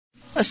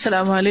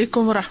السلام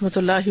علیکم ورحمۃ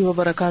اللہ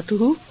وبرکاتہ۔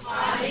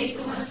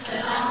 وعلیکم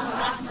السلام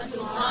ورحمۃ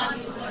اللہ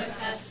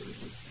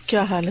وبرکاتہ۔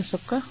 کیا حال ہے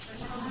سب کا؟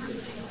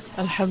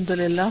 الحمد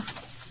للہ،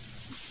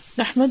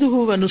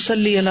 نحمده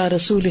ونصلی علی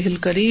رسولہ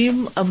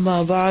الکریم، اما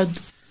بعد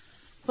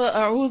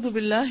فاعوذ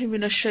باللہ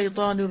من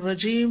الشیطان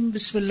الرجیم،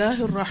 بسم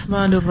اللہ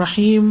الرحمن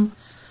الرحیم،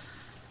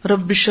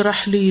 رب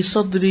اشرح لی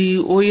صدری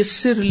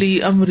ویسر لی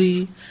امری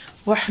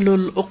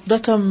واحلل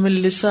عقدۃ من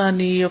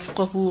لسانی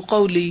یفقهوا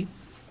قولی۔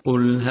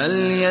 قل هل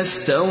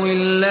يستوي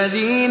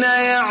الذين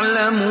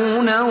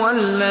يعلمون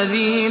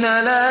والذين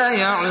لا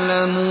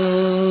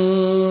يعلمون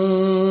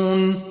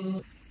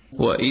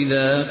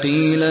وإذا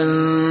قيل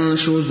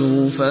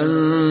انشزوا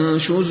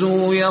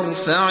فانشزوا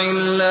يرفع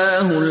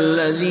الله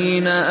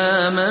الذين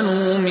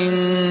آمنوا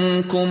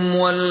منكم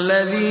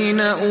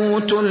والذين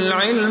أوتوا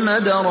العلم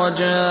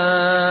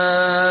درجات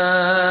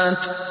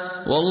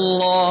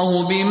والله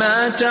بما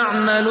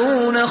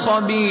تعملون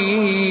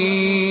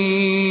خبير۔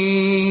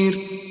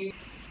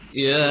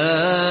 يا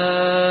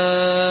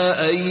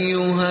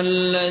أيها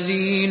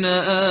الذين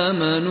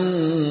آمنوا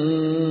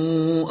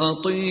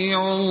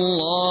أطيعوا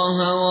الله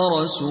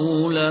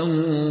ورسوله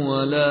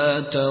ولا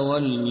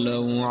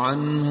تولوا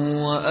عنه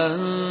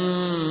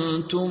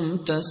وأنتم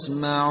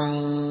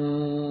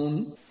تسمعون۔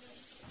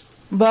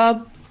 باب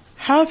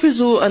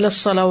حافظوا على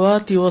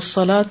الصلوات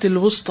والصلاة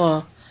الوسطى،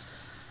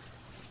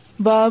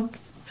 باب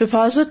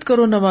حفاظت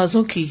کرو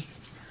نمازوں کی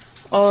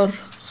اور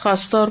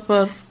خاص طور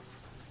پر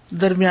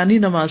درمیانی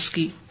نماز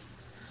کی۔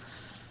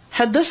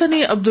 حدثني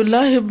عبد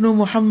الله بن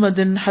محمد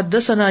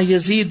حدثنا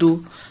يزيد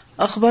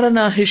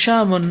اخبرنا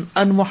هشام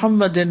عن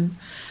محمد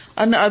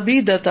عن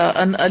عبيدة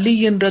عن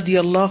علي رضي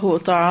الله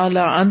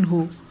تعالى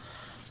عنه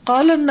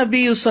قال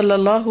النبي صلى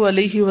الله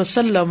عليه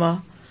وسلم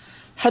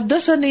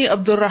حدثني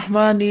عبد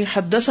الرحمن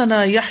حدثنا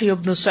يحيى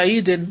بن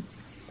سعيد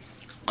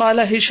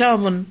قال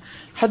هشام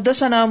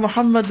حدثنا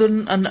محمد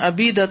عن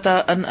عبيدة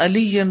عن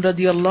علي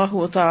رضي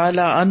الله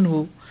تعالى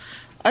عنه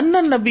ان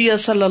النبی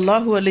صلی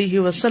اللہ علیہ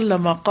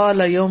وسلم قال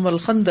یوم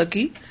الخندق،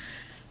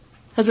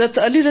 حضرت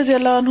علی رضی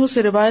اللہ عنہ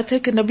سے روایت ہے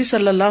کہ نبی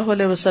صلی اللہ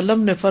علیہ وسلم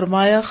نے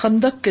فرمایا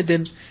خندق کے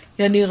دن،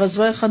 یعنی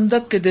غزوہ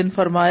خندق کے دن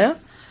فرمایا،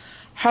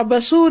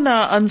 حبسونا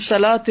عن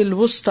صلاۃ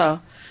الوسطى،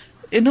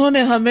 انہوں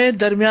نے ہمیں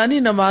درمیانی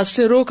نماز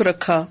سے روک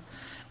رکھا،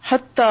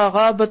 حتی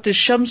غابت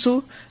الشمس،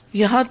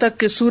 یہاں تک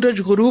کہ سورج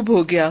غروب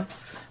ہو گیا،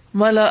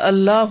 ملأ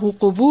اللہ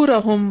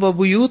قبورہم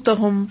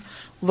وبیوتہم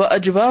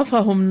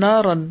واجوافہم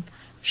نارا،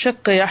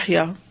 شک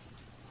یحییٰ،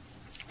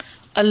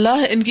 اللہ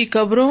ان کی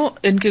قبروں،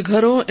 ان کے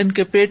گھروں، ان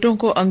کے پیٹوں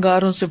کو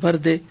انگاروں سے بھر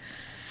دے،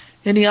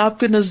 یعنی آپ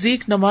کے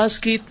نزدیک نماز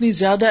کی اتنی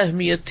زیادہ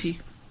اہمیت تھی۔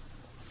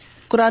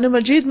 قرآن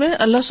مجید میں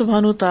اللہ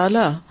سبحانہ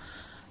وتعالی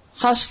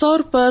خاص طور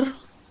پر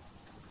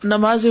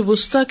نماز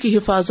وسطیٰ کی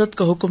حفاظت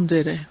کا حکم دے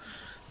رہے ہیں،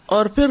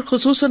 اور پھر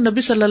خصوصاً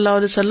نبی صلی اللہ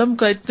علیہ وسلم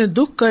کا اتنے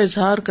دکھ کا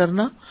اظہار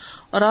کرنا،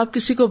 اور آپ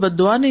کسی کو بد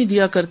دعا نہیں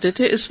دیا کرتے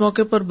تھے، اس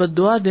موقع پر بد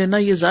دعا دینا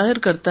یہ ظاہر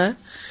کرتا ہے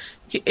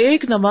کہ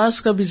ایک نماز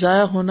کا بھی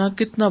ضائع ہونا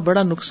کتنا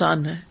بڑا نقصان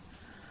ہے۔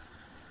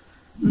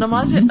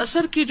 نماز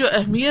عصر کی جو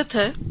اہمیت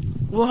ہے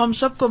وہ ہم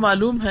سب کو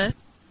معلوم ہے۔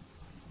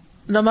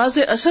 نماز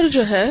عصر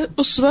جو ہے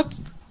اس وقت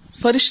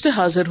فرشتے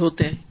حاضر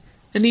ہوتے ہیں،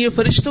 یعنی یہ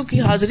فرشتوں کی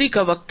حاضری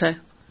کا وقت ہے۔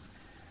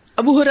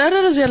 ابو ہریرہ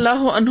رضی اللہ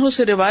عنہ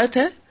سے روایت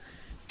ہے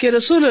کہ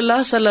رسول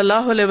اللہ صلی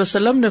اللہ علیہ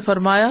وسلم نے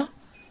فرمایا،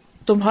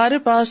 تمہارے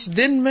پاس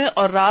دن میں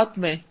اور رات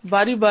میں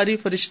باری باری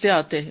فرشتے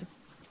آتے ہیں،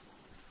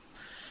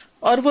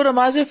 اور وہ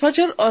نماز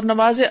فجر اور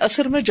نماز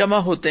عصر میں جمع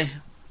ہوتے ہیں۔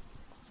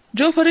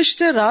 جو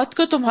فرشتے رات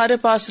کو تمہارے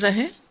پاس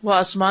رہیں وہ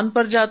آسمان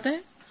پر جاتے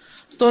ہیں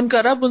تو ان کا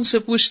رب ان سے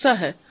پوچھتا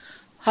ہے،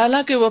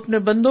 حالانکہ وہ اپنے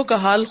بندوں کا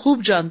حال خوب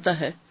جانتا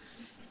ہے،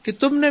 کہ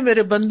تم نے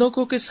میرے بندوں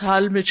کو کس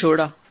حال میں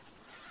چھوڑا؟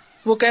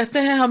 وہ کہتے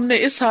ہیں ہم نے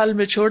اس حال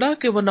میں چھوڑا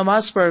کہ وہ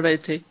نماز پڑھ رہے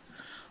تھے،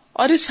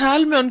 اور اس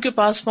حال میں ان کے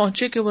پاس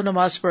پہنچے کہ وہ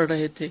نماز پڑھ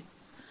رہے تھے۔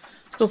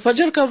 تو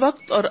فجر کا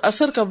وقت اور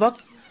عصر کا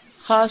وقت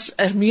خاص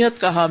اہمیت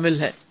کا حامل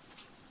ہے۔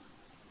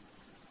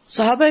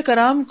 صحابہ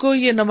کرام کو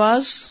یہ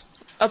نماز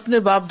اپنے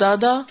باپ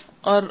دادا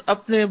اور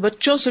اپنے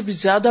بچوں سے بھی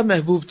زیادہ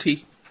محبوب تھی۔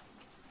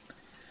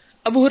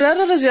 ابو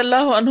ہریرہ رضی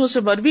اللہ عنہ سے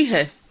مروی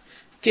ہے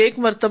کہ ایک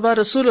مرتبہ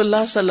رسول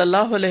اللہ صلی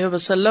اللہ علیہ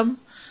وسلم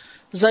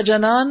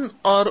زجنان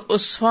اور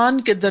عصفان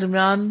کے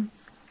درمیان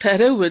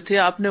ٹھہرے ہوئے تھے،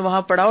 آپ نے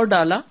وہاں پڑاؤ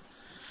ڈالا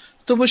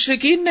تو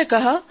مشرکین نے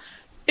کہا،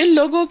 ان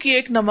لوگوں کی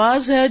ایک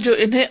نماز ہے جو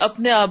انہیں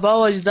اپنے آباء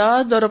و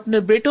اجداد اور اپنے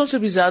بیٹوں سے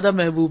بھی زیادہ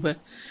محبوب ہے،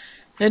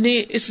 یعنی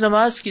اس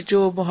نماز کی جو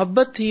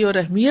محبت تھی اور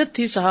اہمیت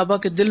تھی صحابہ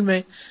کے دل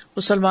میں،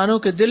 مسلمانوں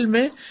کے دل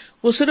میں،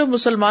 وہ صرف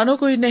مسلمانوں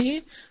کو ہی نہیں،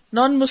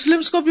 نان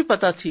مسلمز کو بھی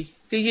پتا تھی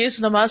کہ یہ اس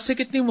نماز سے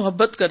کتنی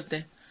محبت کرتے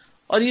ہیں،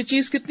 اور یہ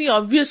چیز کتنی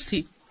آبویس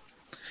تھی۔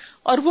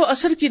 اور وہ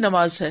عصر کی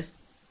نماز ہے،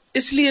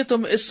 اس لیے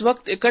تم اس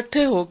وقت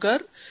اکٹھے ہو کر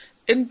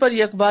ان پر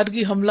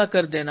یکبارگی حملہ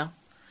کر دینا۔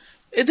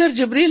 ادھر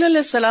جبریل علیہ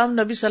السلام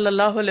نبی صلی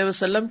اللہ علیہ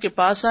وسلم کے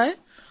پاس آئے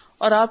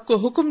اور آپ کو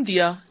حکم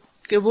دیا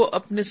کہ وہ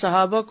اپنے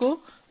صحابہ کو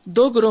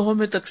 2 گروہوں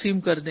میں تقسیم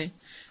کر دیں،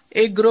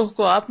 ایک گروہ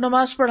کو آپ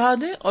نماز پڑھا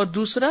دیں اور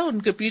دوسرا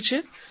ان کے پیچھے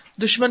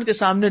دشمن کے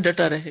سامنے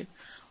ڈٹا رہے،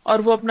 اور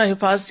وہ اپنا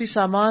حفاظتی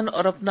سامان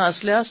اور اپنا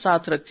اسلحہ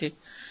ساتھ رکھے،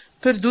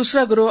 پھر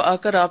دوسرا گروہ آ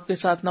کر آپ کے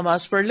ساتھ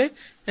نماز پڑھ لے،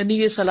 یعنی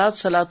یہ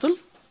صلاۃ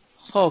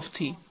الخوف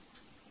تھی۔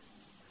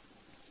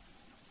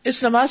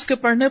 اس نماز کے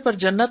پڑھنے پر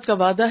جنت کا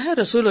وعدہ ہے۔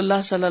 رسول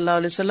اللہ صلی اللہ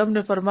علیہ وسلم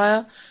نے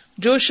فرمایا،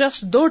 جو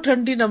شخص 2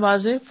 ٹھنڈی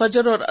نمازیں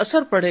فجر اور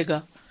عصر پڑھے گا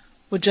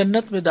وہ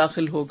جنت میں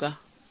داخل ہوگا۔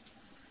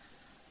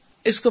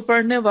 اس کو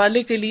پڑھنے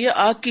والے کے لیے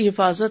آگ کی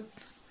حفاظت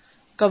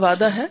کا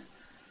وعدہ ہے۔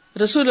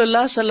 رسول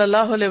اللہ صلی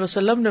اللہ علیہ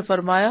وسلم نے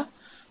فرمایا،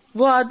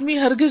 وہ آدمی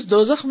ہرگز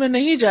دوزخ میں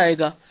نہیں جائے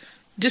گا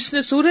جس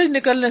نے سورج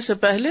نکلنے سے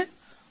پہلے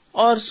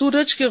اور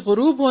سورج کے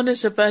غروب ہونے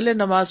سے پہلے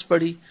نماز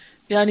پڑھی،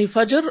 یعنی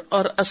فجر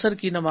اور عصر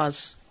کی نماز،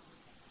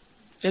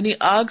 یعنی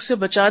آگ سے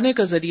بچانے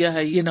کا ذریعہ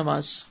ہے یہ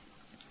نماز،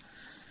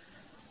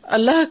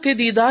 اللہ کے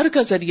دیدار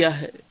کا ذریعہ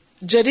ہے۔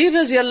 جریر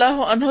رضی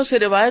اللہ عنہ سے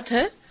روایت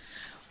ہے،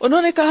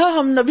 انہوں نے کہا،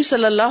 ہم نبی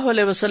صلی اللہ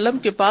علیہ وسلم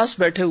کے پاس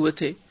بیٹھے ہوئے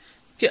تھے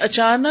کہ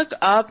اچانک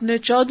آپ نے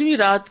 14ویں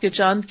رات کے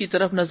چاند کی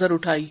طرف نظر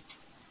اٹھائی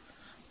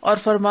اور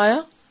فرمایا،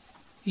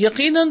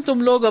 یقیناً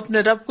تم لوگ اپنے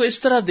رب کو اس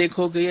طرح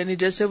دیکھو گے، یعنی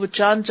جیسے وہ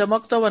چاند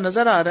چمکتا ہوا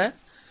نظر آ رہا ہے،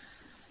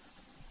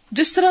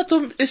 جس طرح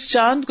تم اس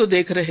چاند کو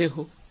دیکھ رہے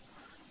ہو،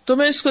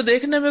 تمہیں اس کو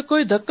دیکھنے میں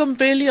کوئی دھکم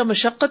پیل یا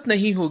مشقت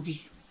نہیں ہوگی،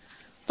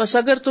 پس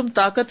اگر تم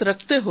طاقت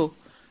رکھتے ہو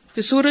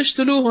کہ سورج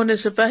طلوع ہونے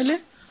سے پہلے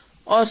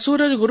اور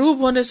سورج غروب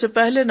ہونے سے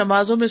پہلے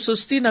نمازوں میں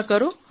سستی نہ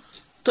کرو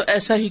تو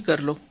ایسا ہی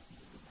کر لو۔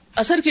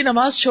 عصر کی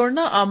نماز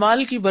چھوڑنا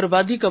اعمال کی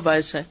بربادی کا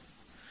باعث ہے۔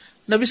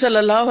 نبی صلی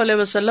اللہ علیہ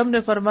وسلم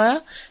نے فرمایا،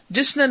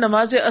 جس نے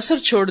نماز عصر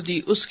چھوڑ دی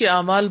اس کے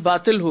اعمال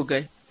باطل ہو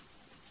گئے۔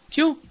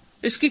 کیوں؟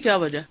 اس کی کیا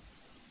وجہ؟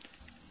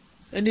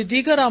 یعنی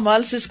دیگر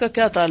اعمال سے اس کا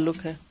کیا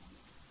تعلق ہے؟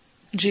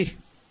 جی،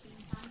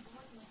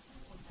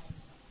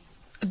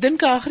 دن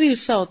کا آخری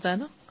حصہ ہوتا ہے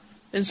نا،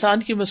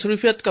 انسان کی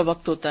مصروفیت کا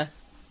وقت ہوتا ہے،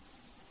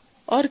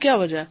 اور کیا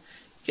وجہ ہے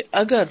کہ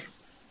اگر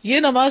یہ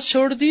نماز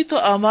چھوڑ دی تو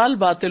اعمال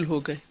باطل ہو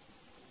گئے۔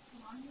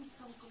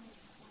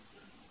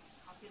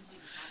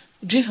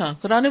 جی ہاں،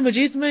 قرآن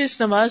مجید میں اس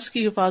نماز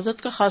کی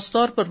حفاظت کا خاص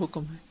طور پر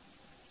حکم ہے۔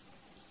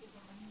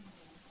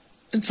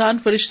 انسان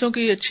فرشتوں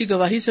کی اچھی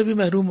گواہی سے بھی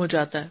محروم ہو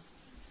جاتا ہے۔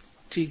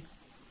 جی،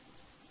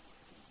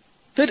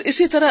 پھر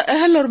اسی طرح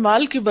اہل اور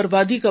مال کی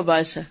بربادی کا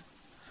باعث ہے۔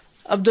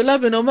 عبداللہ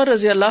بن عمر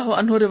رضی اللہ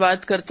عنہ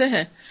روایت کرتے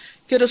ہیں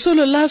کہ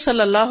رسول اللہ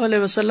صلی اللہ علیہ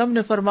وسلم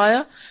نے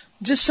فرمایا،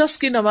 جس شخص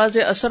کی نماز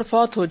عصر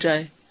فوت ہو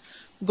جائے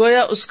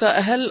گویا اس کا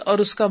اہل اور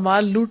اس کا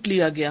مال لوٹ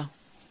لیا گیا۔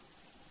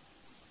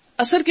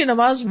 عصر کی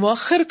نماز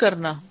مؤخر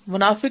کرنا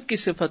منافق کی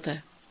صفت ہے۔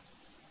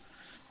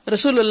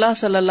 رسول اللہ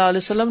صلی اللہ علیہ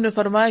وسلم نے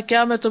فرمایا،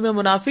 کیا میں تمہیں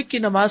منافق کی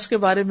نماز کے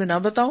بارے میں نہ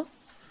بتاؤں؟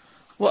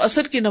 وہ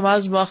عصر کی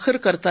نماز مؤخر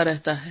کرتا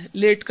رہتا ہے،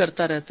 لیٹ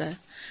کرتا رہتا ہے،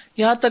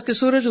 یہاں تک کہ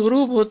سورج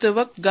غروب ہوتے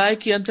وقت گائے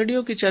کی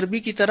انتڑیوں کی چربی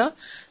کی طرح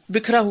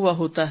بکھرا ہوا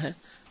ہوتا ہے،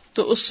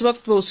 تو اس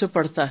وقت وہ اسے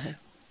پڑھتا ہے۔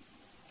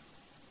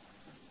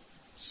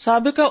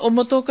 سابقہ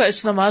امتوں کا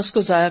اس نماز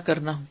کو ضائع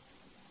کرنا۔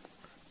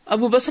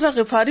 ابو بصرہ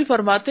غفاری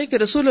فرماتے کہ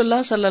رسول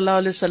اللہ صلی اللہ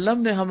علیہ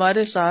وسلم نے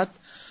ہمارے ساتھ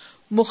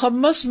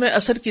مخمس میں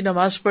عصر کی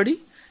نماز پڑھی،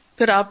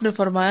 پھر آپ نے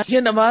فرمایا، یہ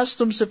نماز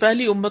تم سے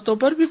پہلی امتوں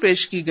پر بھی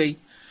پیش کی گئی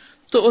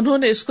تو انہوں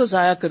نے اس کو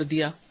ضائع کر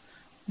دیا،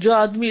 جو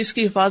آدمی اس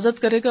کی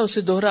حفاظت کرے گا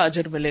اسے دوہرا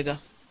اجر ملے گا۔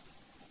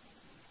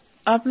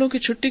 آپ لوگوں کی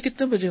چھٹی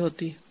کتنے بجے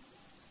ہوتی ہے؟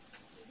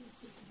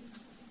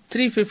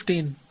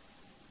 3:15،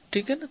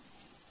 ٹھیک ہے نا؟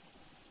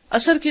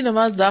 عصر کی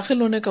نماز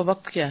داخل ہونے کا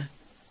وقت کیا ہے؟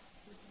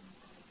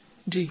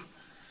 جی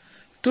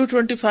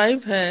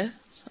 2:25 ہے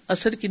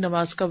عصر کی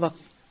نماز کا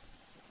وقت۔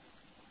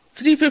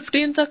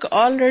 3:15 تک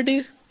آلریڈی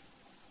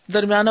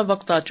درمیانہ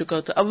وقت آ چکا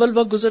ہوتا ہے، اول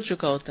وقت گزر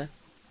چکا ہوتا ہے،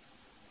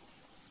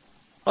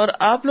 اور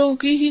آپ لوگوں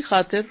کی ہی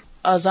خاطر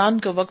اذان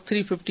کا وقت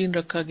 3:15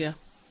 رکھا گیا،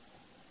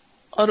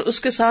 اور اس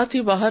کے ساتھ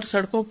ہی باہر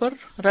سڑکوں پر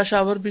رش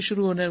آور بھی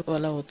شروع ہونے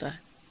والا ہوتا ہے۔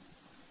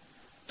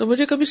 تو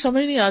مجھے کبھی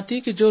سمجھ نہیں آتی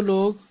کہ جو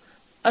لوگ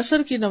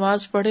عصر کی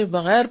نماز پڑھے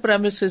بغیر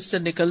پریمیسز سے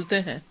نکلتے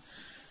ہیں،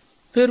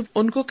 پھر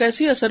ان کو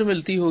کیسی اثر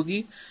ملتی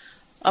ہوگی،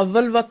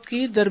 اول وقت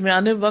کی،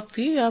 درمیانے وقت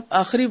کی، یا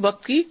آخری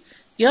وقت کی،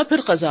 یا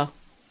پھر قضا۔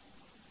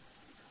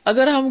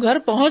 اگر ہم گھر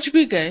پہنچ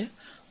بھی گئے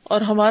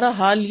اور ہمارا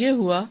حال یہ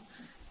ہوا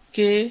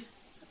کہ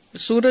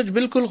سورج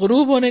بالکل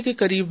غروب ہونے کے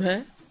قریب ہے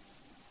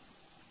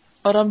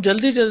اور ہم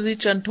جلدی جلدی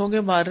چند ٹھونگے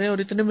مار رہے ہیں اور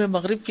اتنے میں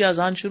مغرب کی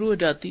اذان شروع ہو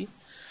جاتی،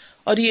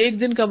 اور یہ ایک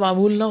دن کا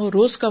معمول نہ ہو،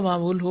 روز کا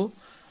معمول ہو،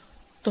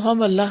 تو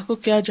ہم اللہ کو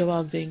کیا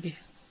جواب دیں گے؟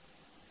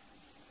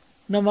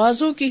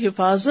 نمازوں کی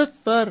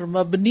حفاظت پر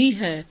مبنی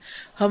ہے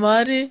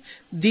ہمارے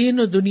دین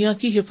و دنیا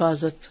کی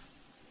حفاظت۔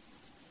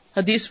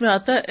 حدیث میں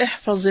آتا ہے،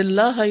 احفظ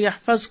اللہ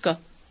یحفظک،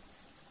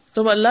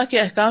 تم اللہ کے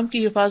احکام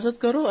کی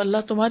حفاظت کرو،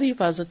 اللہ تمہاری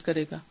حفاظت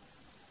کرے گا۔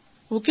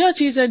 وہ کیا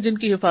چیز ہے جن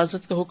کی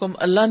حفاظت کا حکم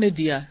اللہ نے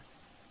دیا ہے؟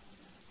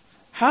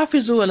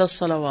 حافظوا علی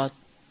الصلوات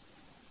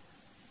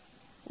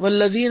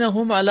والذین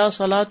هم علی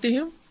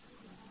صلاتهم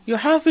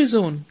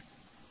یحافظون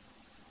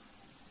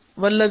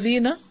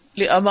والذین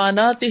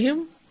لاماناتهم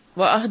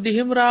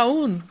وعہدهم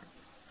راعون۔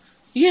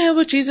 یہ ہے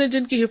وہ چیزیں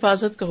جن کی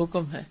حفاظت کا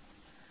حکم ہے۔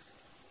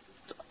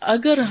 تو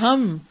اگر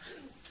ہم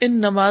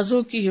ان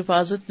نمازوں کی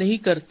حفاظت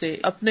نہیں کرتے،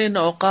 اپنے ان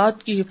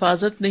اوقات کی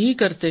حفاظت نہیں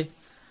کرتے،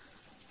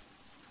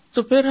 تو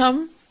پھر ہم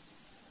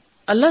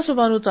اللہ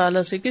سبحانہ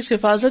وتعالیٰ سے کس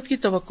حفاظت کی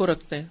توقع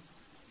رکھتے ہیں؟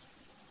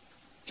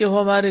 کہ وہ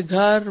ہمارے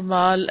گھر،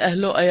 مال،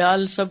 اہل و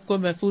عیال سب کو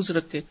محفوظ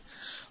رکھے،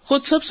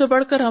 خود سب سے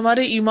بڑھ کر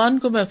ہمارے ایمان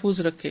کو محفوظ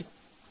رکھے،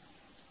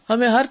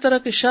 ہمیں ہر طرح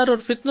کے شر اور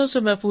فتنوں سے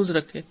محفوظ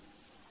رکھے.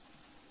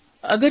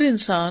 اگر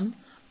انسان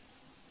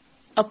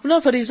اپنا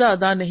فریضہ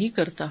ادا نہیں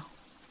کرتا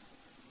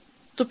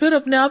تو پھر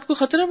اپنے آپ کو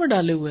خطرے میں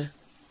ڈالے ہوئے.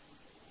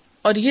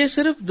 اور یہ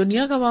صرف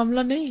دنیا کا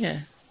معاملہ نہیں ہے،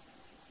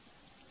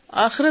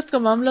 آخرت کا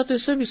معاملہ تو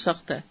اس سے بھی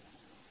سخت ہے.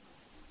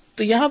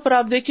 تو یہاں پر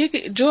آپ دیکھیے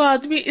کہ جو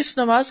آدمی اس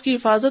نماز کی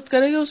حفاظت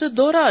کرے گا اسے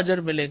دوہرا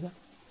اجر ملے گا،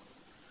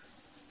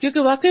 کیونکہ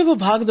واقعی وہ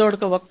بھاگ دوڑ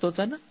کا وقت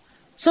ہوتا ہے نا،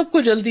 سب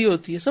کو جلدی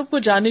ہوتی ہے، سب کو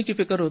جانے کی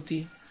فکر ہوتی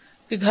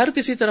ہے کہ گھر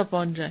کسی طرح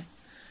پہنچ جائیں.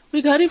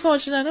 بھی گھر ہی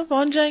پہنچنا ہے نا،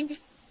 پہنچ جائیں گے.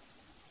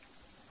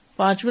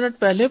 5 منٹ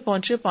پہلے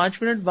پہنچے،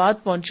 5 منٹ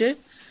بعد پہنچے،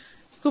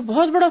 کوئی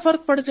بہت بڑا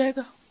فرق پڑ جائے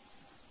گا.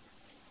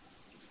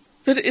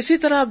 پھر اسی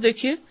طرح آپ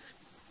دیکھیے،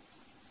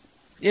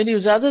 یعنی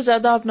زیادہ سے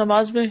زیادہ آپ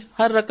نماز میں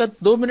ہر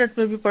رکعت 2 منٹ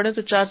میں بھی پڑھیں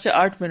تو 4 سے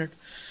 8 منٹ.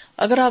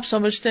 اگر آپ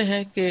سمجھتے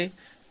ہیں کہ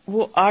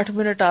وہ 8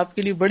 منٹ آپ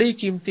کے لیے بڑی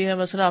قیمتی ہے،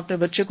 مثلا اپنے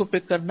بچے کو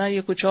پک کرنا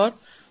یا کچھ اور،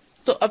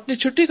 تو اپنی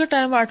چھٹی کا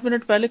ٹائم 8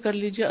 منٹ پہلے کر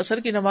لیجئے. عصر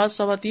کی نماز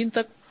 2:15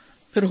 تک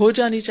پھر ہو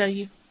جانی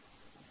چاہیے.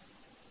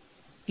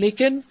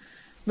 لیکن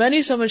میں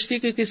نہیں سمجھتی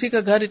کہ کسی کا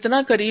گھر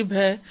اتنا قریب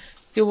ہے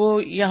کہ وہ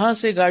یہاں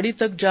سے گاڑی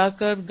تک جا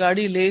کر،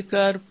 گاڑی لے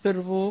کر، پھر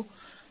وہ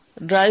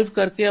ڈرائیو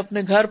کر کے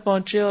اپنے گھر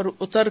پہنچے اور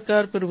اتر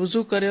کر پھر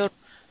وضو کرے اور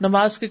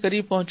نماز کے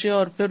قریب پہنچے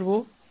اور پھر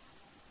وہ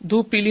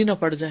دھوپ پیلی نہ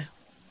پڑ جائے.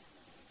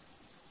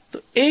 تو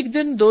 1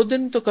 دن 2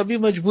 دن تو کبھی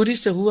مجبوری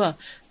سے ہوا،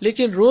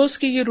 لیکن روز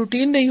کی یہ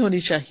روٹین نہیں ہونی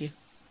چاہیے،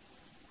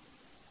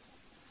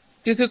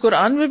 کیونکہ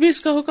قرآن میں بھی اس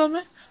کا حکم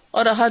ہے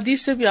اور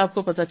احادیث سے بھی آپ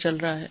کو پتہ چل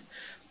رہا ہے.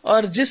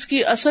 اور جس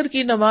کی عصر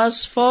کی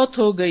نماز فوت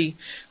ہو گئی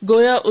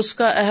گویا اس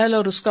کا اہل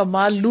اور اس کا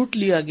مال لوٹ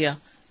لیا گیا.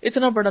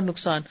 اتنا بڑا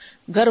نقصان،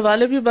 گھر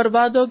والے بھی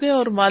برباد ہو گئے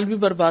اور مال بھی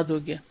برباد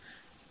ہو گیا.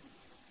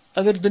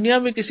 اگر دنیا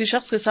میں کسی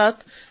شخص کے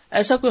ساتھ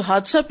ایسا کوئی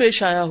حادثہ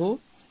پیش آیا ہو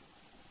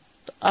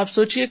تو آپ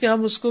سوچئے کہ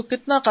ہم اس کو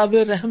کتنا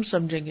قابل رحم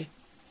سمجھیں گے.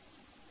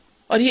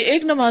 اور یہ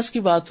ایک نماز کی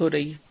بات ہو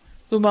رہی ہے،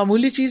 کوئی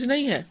معمولی چیز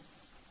نہیں ہے.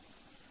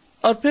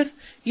 اور پھر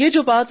یہ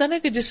جو بات ہے نا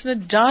کہ جس نے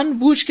جان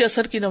بوجھ کے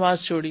عصر کی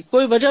نماز چھوڑی،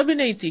 کوئی وجہ بھی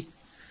نہیں تھی،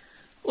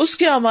 اس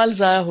کے اعمال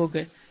ضائع ہو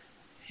گئے.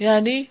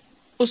 یعنی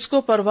اس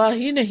کو پرواہ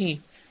ہی نہیں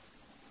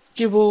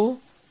کہ وہ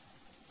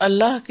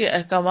اللہ کے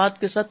احکامات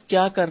کے ساتھ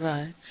کیا کر رہا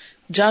ہے.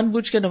 جان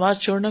بوجھ کے نماز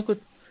چھوڑنا کوئی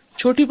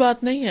چھوٹی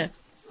بات نہیں ہے،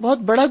 بہت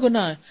بڑا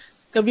گناہ ہے،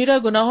 کبیرہ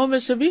گناہوں میں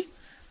سے بھی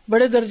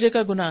بڑے درجے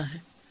کا گناہ ہے.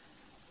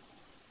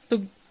 تو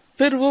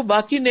پھر وہ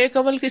باقی نیک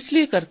عمل کس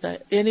لیے کرتا ہے؟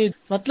 یعنی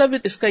مطلب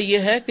اس کا یہ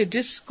ہے کہ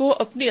جس کو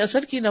اپنی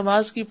عصر کی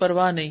نماز کی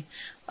پرواہ نہیں،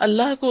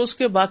 اللہ کو اس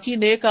کے باقی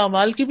نیک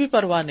اعمال کی بھی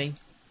پرواہ نہیں،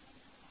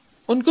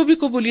 ان کو بھی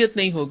قبولیت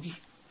نہیں ہوگی.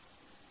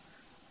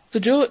 تو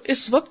جو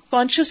اس وقت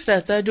کانشیس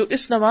رہتا ہے، جو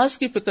اس نماز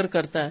کی فکر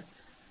کرتا ہے،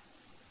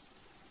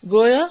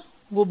 گویا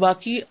وہ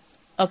باقی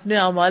اپنے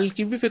اعمال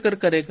کی بھی فکر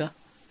کرے گا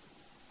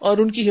اور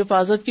ان کی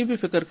حفاظت کی بھی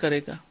فکر کرے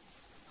گا.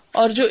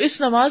 اور جو اس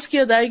نماز کی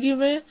ادائیگی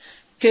میں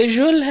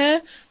کیجول ہے،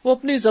 وہ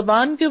اپنی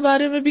زبان کے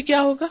بارے میں بھی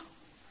کیا ہوگا،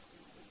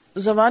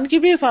 زبان کی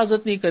بھی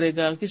حفاظت نہیں کرے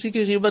گا. کسی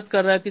کی غیبت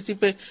کر رہا ہے، کسی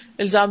پہ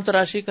الزام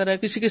تراشی کر رہا ہے،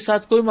 کسی کے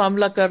ساتھ کوئی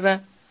معاملہ کر رہا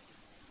ہے،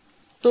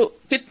 تو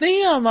کتنے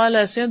ہی اعمال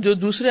ایسے ہیں جو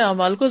دوسرے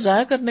اعمال کو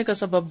ضائع کرنے کا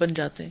سبب بن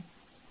جاتے ہیں.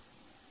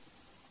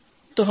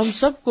 تو ہم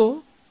سب کو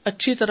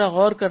اچھی طرح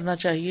غور کرنا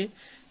چاہیے.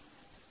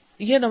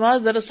 یہ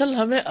نماز دراصل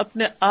ہمیں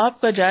اپنے آپ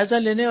کا جائزہ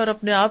لینے اور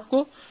اپنے آپ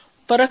کو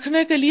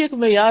پرکھنے کے لیے ایک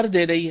معیار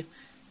دے رہی ہے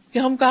کہ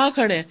ہم کہاں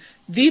کھڑے ہیں،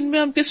 دین میں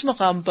ہم کس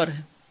مقام پر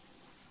ہیں.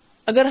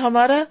 اگر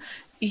ہمارا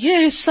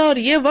یہ حصہ اور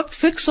یہ وقت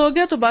فکس ہو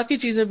گیا تو باقی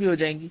چیزیں بھی ہو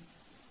جائیں گی،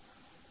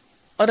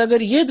 اور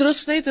اگر یہ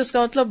درست نہیں تو اس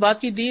کا مطلب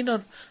باقی دین اور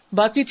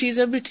باقی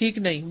چیزیں بھی ٹھیک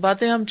نہیں،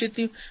 باتیں ہم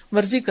جتنی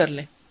مرضی کر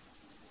لیں.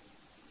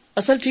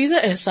 اصل چیز ہے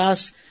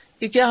احساس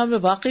کہ کیا ہمیں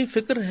واقعی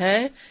فکر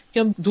ہے کہ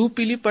ہم دھوپ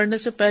پیلی پڑنے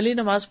سے پہلے ہی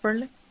نماز پڑھ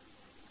لیں.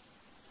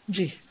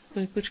 جی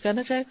کوئی کچھ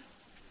کہنا چاہے گا؟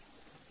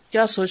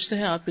 کیا سوچتے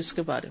ہیں آپ اس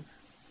کے بارے میں،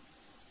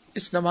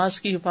 اس نماز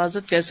کی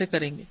حفاظت کیسے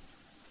کریں گے؟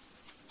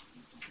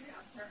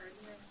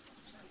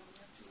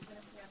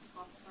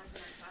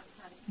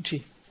 جی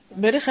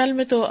میرے خیال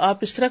میں تو آپ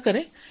اس طرح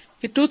کریں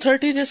کہ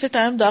 2:30 جیسے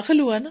ٹائم داخل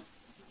ہوا نا،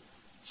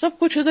 سب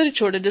کچھ ادھر ہی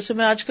چھوڑے. جیسے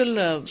میں آج کل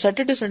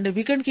سیٹرڈے سنڈے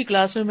ویکینڈ کی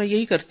کلاس میں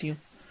یہی کرتی ہوں.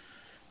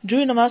 جو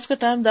ہی نماز کا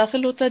ٹائم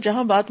داخل ہوتا ہے،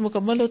 جہاں بات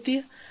مکمل ہوتی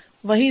ہے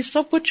وہیں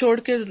سب کچھ چھوڑ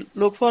کے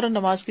لوگ فوراً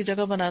نماز کی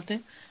جگہ بناتے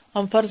ہیں.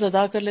 ہم فرض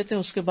ادا کر لیتے ہیں،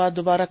 اس کے بعد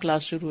دوبارہ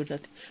کلاس شروع ہو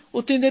جاتی،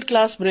 اتنی دیر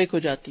کلاس بریک ہو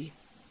جاتی ہے.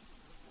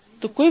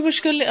 تو کوئی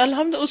مشکل نہیں،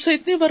 الحمد اس سے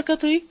اتنی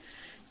برکت ہوئی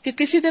کہ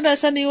کسی دن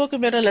ایسا نہیں ہوا کہ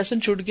میرا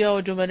لیسن چھوٹ گیا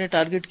اور جو میں نے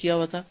ٹارگٹ کیا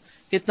ہوا تھا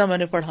کہ اتنا میں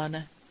نے پڑھانا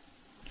ہے،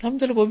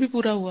 الحمدللہ وہ بھی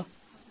پورا ہوا.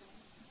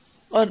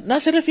 اور نہ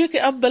صرف یہ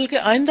کہ اب بلکہ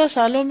آئندہ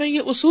سالوں میں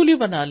یہ اصول ہی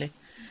بنا لیں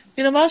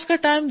کہ نماز کا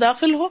ٹائم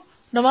داخل ہو،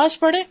 نماز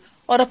پڑھیں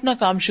اور اپنا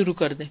کام شروع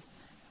کر دیں.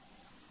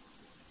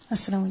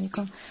 Assalamu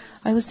alaikum.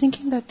 I was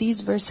thinking that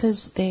these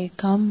verses, they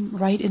come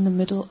right in the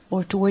middle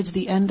or towards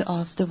the end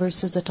of the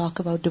verses that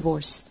talk about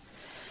divorce.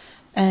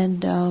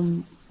 And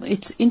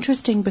it's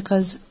interesting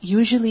because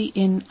usually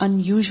in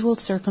unusual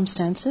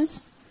circumstances,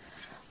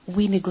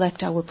 we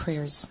neglect our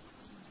prayers.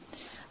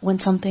 when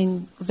something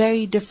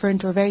very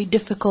different or very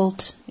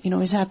difficult,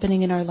 is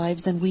happening in our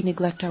lives, then we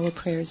neglect our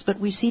prayers. But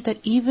we see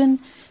that even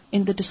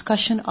in the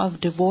discussion of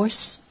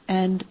divorce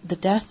and the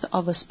death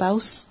of a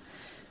spouse,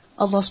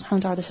 Allah subhanahu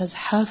wa ta'ala says,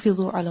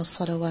 حَافِظُوا عَلَى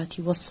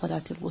الصَّلَوَاتِ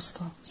وَالصَّلَاةِ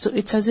الْوُسْطَى. So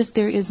it's as if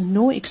there is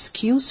no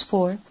excuse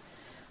for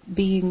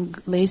being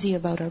lazy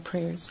about our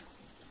prayers.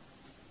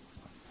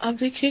 آپ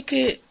دیکھیے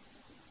کہ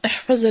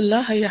احفظ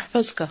اللہ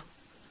یحفظ کا،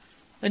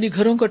 یعنی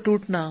گھروں کا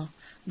ٹوٹنا،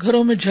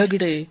 گھروں میں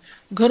جھگڑے،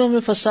 گھروں میں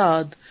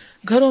فساد،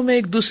 گھروں میں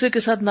ایک دوسرے کے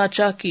ساتھ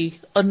ناچاکی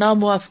اور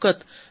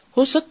ناموافقت،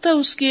 ہو سکتا ہے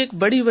اس کی ایک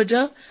بڑی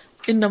وجہ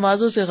ان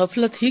نمازوں سے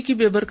غفلت ہی کی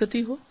بے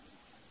برکتی ہو.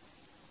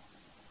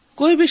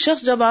 کوئی بھی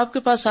شخص جب آپ کے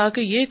پاس آ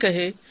کے یہ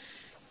کہے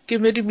کہ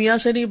میری میاں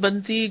سے نہیں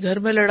بنتی، گھر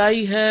میں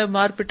لڑائی ہے،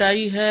 مار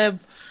پٹائی ہے،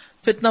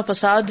 فتنہ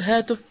فساد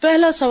ہے، تو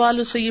پہلا سوال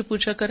اس سے یہ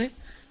پوچھا کرے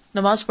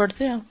نماز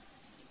پڑھتے ہیں آپ؟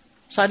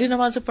 ساری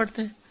نمازیں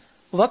پڑھتے ہیں؟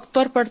 وقت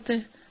پر پڑھتے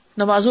ہیں؟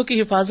 نمازوں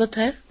کی حفاظت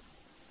ہے؟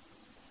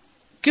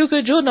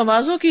 کیونکہ جو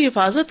نمازوں کی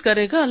حفاظت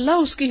کرے گا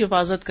اللہ اس کی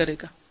حفاظت کرے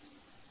گا.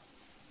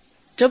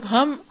 جب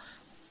ہم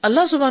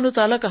اللہ سبحانہ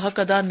وتعالیٰ کا حق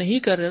ادا نہیں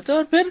کر رہے ہوتے،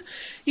 اور پھر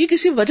یہ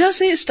کسی وجہ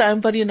سے اس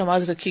ٹائم پر یہ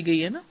نماز رکھی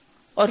گئی ہے نا،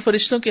 اور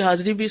فرشتوں کی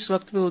حاضری بھی اس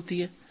وقت پہ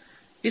ہوتی ہے،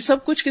 یہ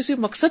سب کچھ کسی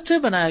مقصد سے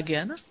بنایا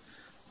گیا نا.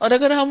 اور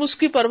اگر ہم اس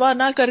کی پرواہ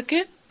نہ کر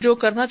کے جو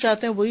کرنا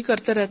چاہتے ہیں وہی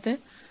کرتے رہتے ہیں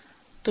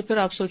تو پھر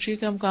آپ سوچیے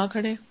کہ ہم کہاں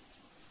کھڑے ہیں.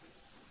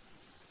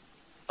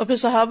 اور پھر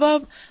صحابہ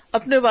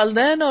اپنے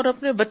والدین اور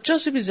اپنے بچوں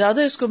سے بھی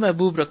زیادہ اس کو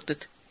محبوب رکھتے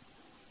تھے،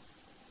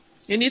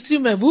 یعنی اتنی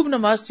محبوب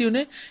نماز تھی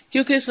انہیں،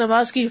 کیونکہ اس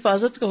نماز کی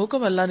حفاظت کا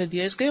حکم اللہ نے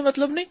دیا. اس کا یہ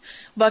مطلب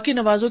نہیں باقی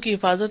نمازوں کی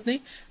حفاظت نہیں،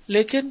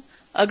 لیکن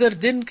اگر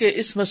دن کے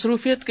اس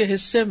مصروفیت کے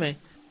حصے میں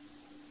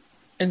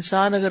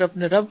انسان اگر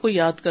اپنے رب کو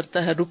یاد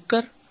کرتا ہے رک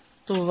کر،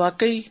 تو وہ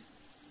واقعی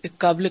ایک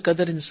قابل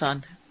قدر انسان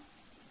ہے،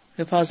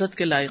 حفاظت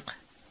کے لائق ہے.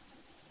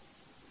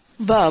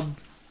 باب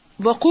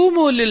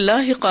وقوموا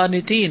للہ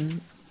قانتین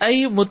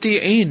ای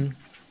مطیعین.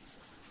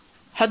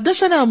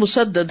 حدثنا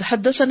مسدد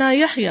حدثنا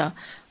یحییٰ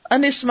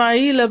عن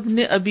اسماعیل بن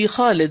ابی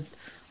خالد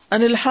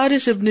عن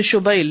الحارث بن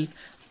شبیل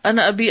عن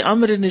ابی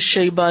عمرو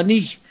الشیبانی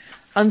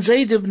عن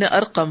زید بن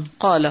ارقم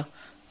قال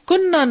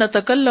كنا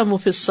نتكلم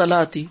في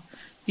الصلاة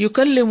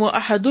يكلم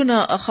احدنا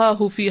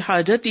اخاه في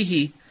حاجته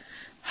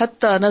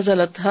حتى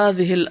نزلت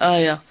هذه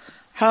الآية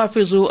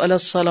حافظوا على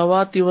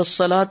الصلوات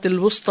والصلاة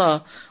الوسطى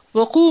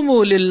وقوموا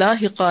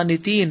لله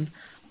قانتين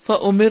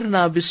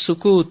فأمرنا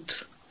بالسكوت.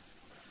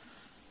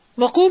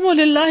 وقوموا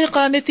للہ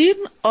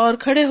قانتین، اور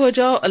کھڑے ہو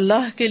جاؤ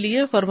اللہ کے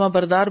لیے فرما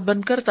بردار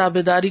بن کر،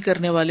 تابعداری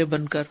کرنے والے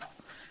بن کر،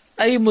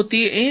 ای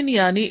مطیعین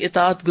یعنی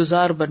اطاعت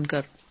گزار بن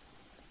کر.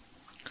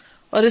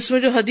 اور اس میں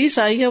جو حدیث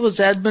آئی ہے وہ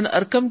زید بن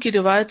ارقم کی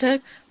روایت ہے.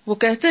 وہ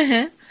کہتے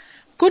ہیں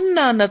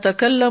کننا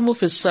نتکلم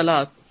فی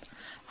الصلاۃ،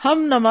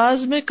 ہم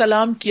نماز میں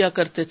کلام کیا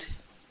کرتے تھے،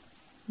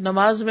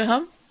 نماز میں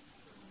ہم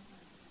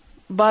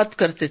بات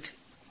کرتے تھے،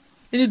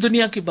 یعنی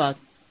دنیا کی بات.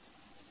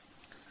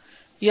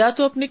 یا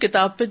تو اپنی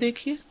کتاب پہ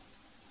دیکھیے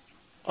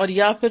اور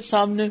یا پھر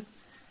سامنے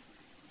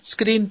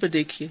اسکرین پہ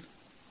دیکھیے،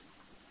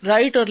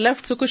 رائٹ اور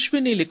لیفٹ تو کچھ بھی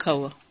نہیں لکھا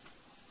ہوا.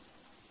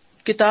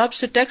 کتاب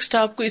سے ٹیکسٹ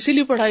آپ کو اسی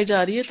لیے پڑھائی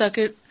جا رہی ہے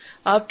تاکہ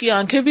آپ کی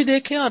آنکھیں بھی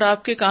دیکھیں اور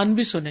آپ کے کان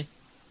بھی سنیں،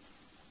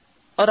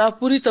 اور آپ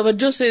پوری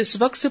توجہ سے اس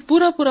وقت سے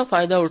پورا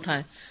فائدہ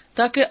اٹھائیں،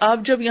 تاکہ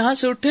آپ جب یہاں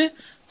سے اٹھیں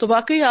تو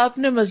واقعی آپ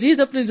نے مزید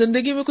اپنی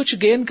زندگی میں کچھ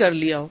گین کر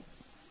لیا ہو،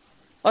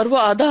 اور وہ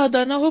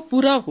آدھا نہ ہو،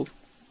 پورا ہو.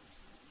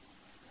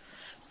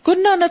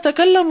 کننا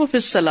نتکلم فی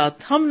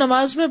الصلاۃ، ہم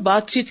نماز میں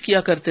بات چیت کیا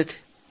کرتے تھے.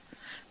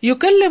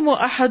 یکلم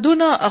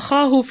احدنا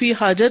اخاہ فی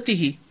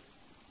حاجتہ،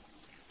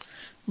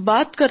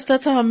 بات کرتا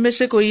تھا ہم میں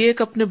سے کوئی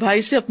ایک اپنے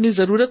بھائی سے اپنی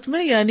ضرورت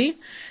میں، یعنی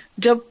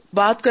جب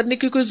بات کرنے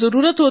کی کوئی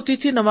ضرورت ہوتی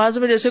تھی نماز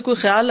میں، جیسے کوئی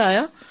خیال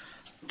آیا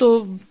تو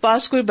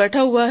پاس کوئی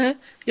بیٹھا ہوا ہے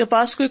یا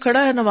پاس کوئی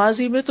کھڑا ہے نماز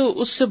ہی میں،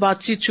 تو اس سے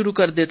بات چیت شروع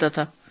کر دیتا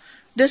تھا.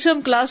 جیسے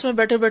ہم کلاس میں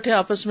بیٹھے بیٹھے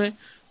آپس میں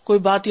کوئی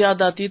بات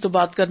یاد آتی تو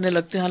بات کرنے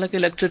لگتے ہیں حالانکہ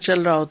لیکچر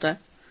چل رہا ہوتا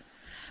ہے.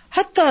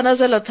 حتی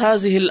نزلت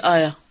هذه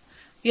الآیہ،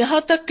 یہاں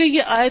تک کہ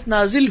یہ آیت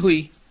نازل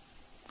ہوئی،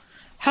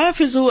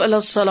 حافظوا علی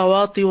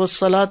الصلوات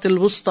والصلاة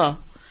الوسطى،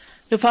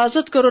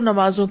 حفاظت کرو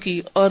نمازوں کی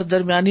اور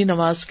درمیانی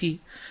نماز کی.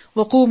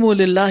 وقوموا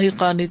للہ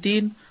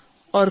قانتین،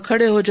 اور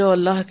کھڑے ہو جاؤ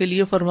اللہ کے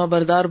لیے فرما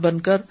بردار بن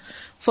کر.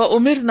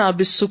 فأمرنا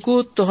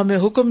بالسکوت، تو ہمیں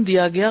حکم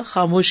دیا گیا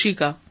خاموشی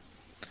کا،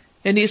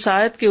 یعنی اس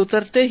آیت کے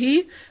اترتے ہی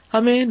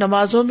ہمیں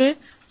نمازوں میں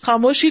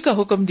خاموشی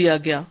کا حکم دیا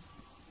گیا.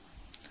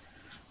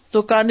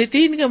 تو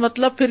قانتین کا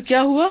مطلب پھر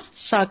کیا ہوا؟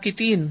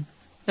 ساکتین،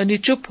 یعنی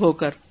چپ ہو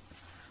کر.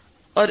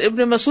 اور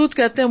ابن مسعود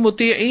کہتے ہیں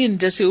مطیعین،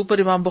 جیسے اوپر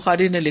امام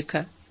بخاری نے لکھا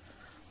ہے.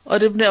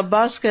 اور ابن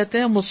عباس کہتے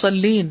ہیں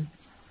مصلین،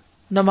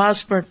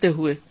 نماز پڑھتے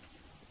ہوئے.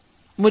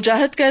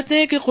 مجاہد کہتے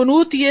ہیں کہ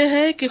قنوت یہ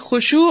ہے کہ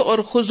خشوع اور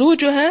خضوع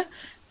جو ہے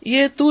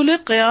یہ طول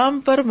قیام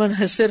پر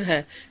منحصر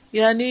ہے،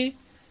 یعنی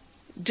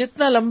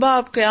جتنا لمبا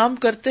آپ قیام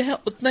کرتے ہیں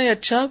اتنا ہی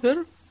اچھا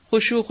پھر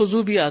خشوع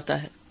خضوع بھی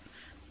آتا ہے.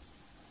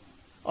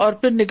 اور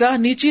پھر نگاہ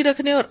نیچی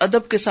رکھنے اور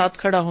ادب کے ساتھ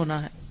کھڑا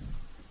ہونا ہے.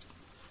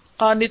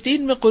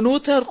 قانتین میں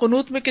قنوت ہے، اور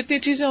قنوت میں کتنی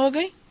چیزیں ہو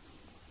گئی؟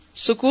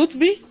 سکوت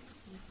بھی،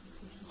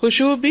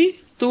 خشوع بھی،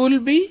 طول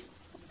بھی،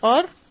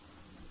 اور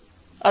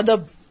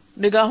ادب،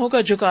 نگاہوں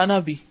کا جھکانا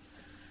بھی.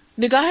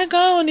 نگاہیں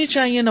کہاں ہونی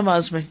چاہیے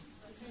نماز میں؟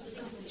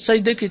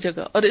 سجدے کی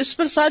جگہ. اور اس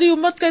پر ساری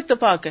امت کا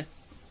اتفاق ہے،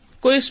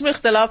 کوئی اس میں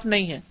اختلاف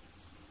نہیں ہے.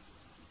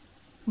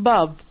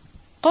 باب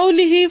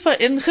قولہ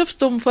فإن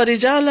خفتم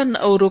فرجالا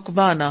او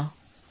رکبانا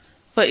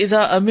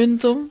فإذا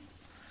امنتم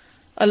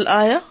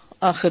الآیہ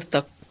آخر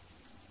تک.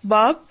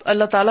 باب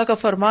اللہ تعالیٰ کا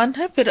فرمان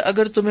ہے پھر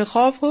اگر تمہیں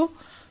خوف ہو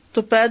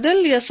تو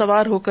پیدل یا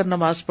سوار ہو کر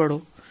نماز پڑھو.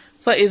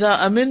 فإذا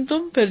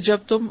امنتم پھر جب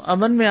تم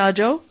امن میں آ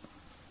جاؤ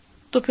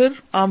تو پھر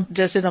عام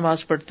جیسے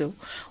نماز پڑھتے ہو.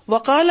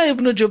 وقال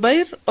ابن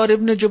جبیر اور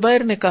ابن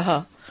جبیر نے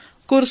کہا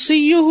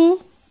کرسیہ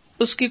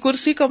اس کی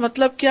کرسی کا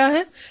مطلب کیا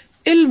ہے؟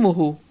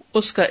 علمہ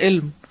اس کا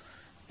علم،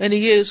 یعنی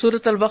یہ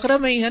سورۃ البقرہ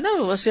میں ہی ہے نا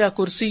وسع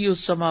کرسی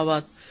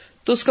السماوات،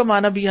 تو اس کا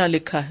معنی بھی یہاں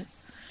لکھا ہے.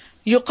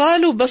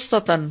 یقال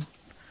بسطتن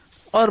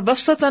اور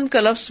بسطتن کا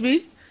لفظ بھی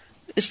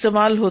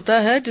استعمال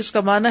ہوتا ہے جس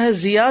کا معنی ہے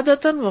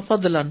زیادتن و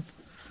فضلن.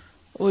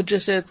 وہ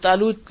جیسے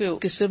طالوت کے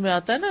قصے میں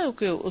آتا ہے نا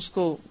کہ اس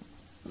کو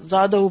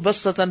زادہ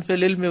بسطتن فی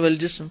العلم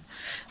والجسم،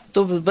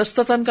 تو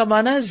بسطتن کا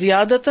معنی ہے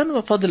زیادتن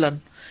و فضلن،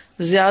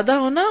 زیادہ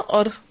ہونا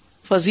اور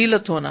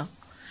فضیلت ہونا.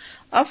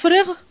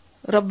 افرغ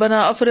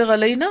ربنا افرغ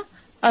علینا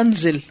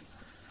انزل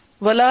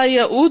ولا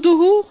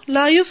یعودہ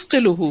لا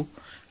یثقلہ.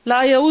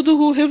 لا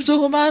یعودہ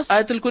حفظہما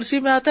آیت الکرسی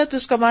میں آتا ہے، تو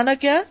اس کا معنی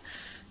کیا ہے؟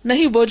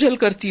 نہیں بوجھل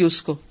کرتی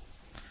اس کو.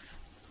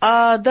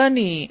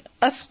 آدنی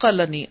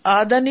اثقلنی،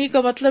 آدنی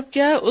کا مطلب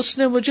کیا ہے؟ اس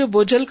نے مجھے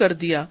بوجھل کر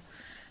دیا،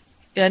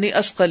 یعنی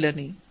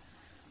اثقلنی.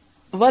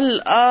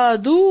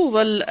 والآد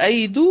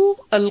والعید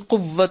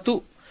القوت،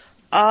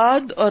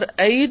 آد اور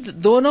عید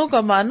دونوں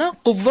کا معنی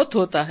قوت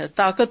ہوتا ہے،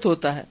 طاقت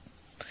ہوتا ہے.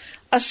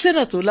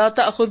 السنۃ لا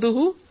تأخذہ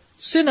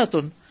سنۃ،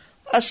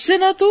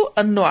 السنۃ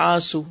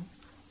النعاس،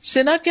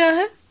 سنہ کیا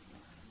ہے؟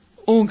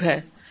 اونگ ہے.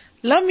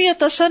 لم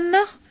یتسنہ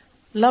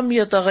لم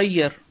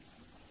یتغیر.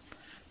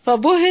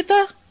 فبہت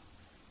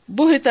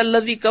بہت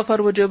الذی کفر،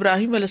 وہ جو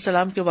ابراہیم علیہ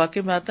السلام کے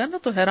واقعے میں آتا ہے نا،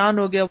 تو حیران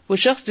ہو گیا وہ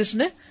شخص جس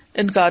نے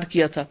انکار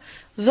کیا تھا.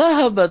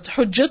 ذہبت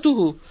حجتہ،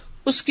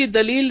 اس کی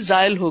دلیل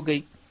زائل ہو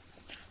گئی.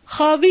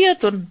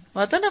 خاویۃ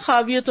آتا نا،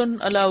 خاویۃ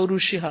علی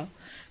عروشہا،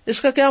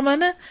 اس کا کیا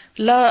معنی ہے؟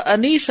 لا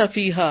انیس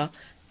فیہا،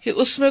 کہ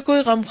اس میں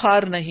کوئی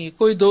غمخوار نہیں،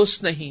 کوئی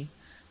دوست نہیں،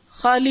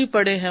 خالی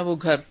پڑے ہیں وہ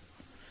گھر.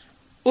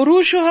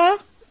 عروشہا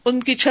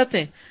ان کی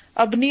چھتیں،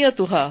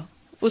 ابنیتہا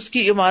اس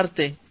کی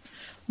عمارتیں.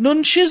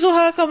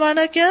 ننشزہا کا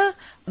معنی کیا؟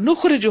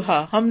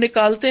 نخرجہا ہم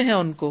نکالتے ہیں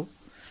ان کو.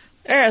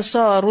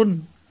 اعصار،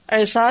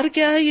 اعصار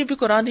کیا ہے؟ یہ بھی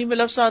قرآن ہی میں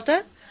لفظ آتا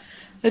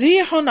ہے.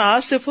 ریح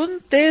عاصف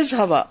تیز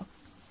ہوا.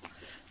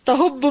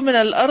 تہب من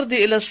الارض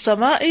الى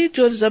السماء،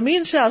 جو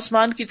زمین سے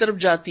آسمان کی طرف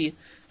جاتی ہے،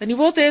 یعنی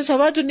وہ تیز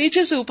ہوا جو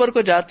نیچے سے اوپر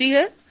کو جاتی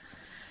ہے.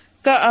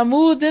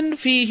 کعمود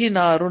فیہ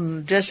نار،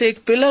 جیسے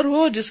ایک پلر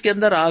ہو جس کے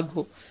اندر آگ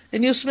ہو،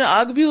 یعنی اس میں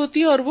آگ بھی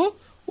ہوتی ہے اور وہ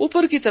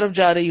اوپر کی طرف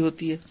جا رہی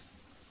ہوتی ہے.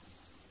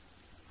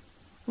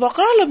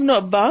 وقال ابن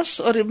عباس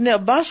اور ابن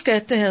عباس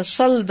کہتے ہیں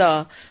سلدا،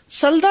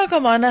 سلدا کا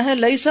معنی ہے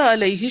لیسا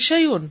علیہ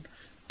شیئن،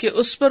 کہ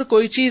اس پر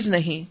کوئی چیز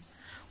نہیں.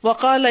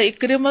 وقال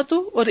اکرمۃ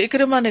اور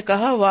اکرمہ نے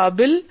کہا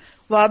وابل،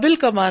 وابل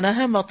کا معنی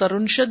ہے مطر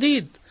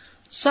شدید،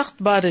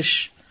 سخت بارش.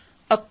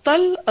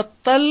 الطل،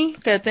 الطل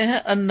کہتے ہیں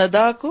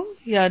الندا کو،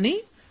 یعنی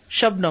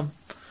شبنم.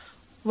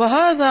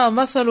 وہذا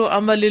مثل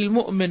عمل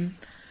المؤمن،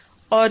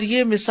 اور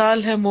یہ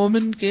مثال ہے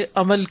مومن کے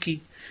عمل کی.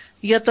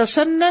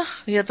 یتسنہ،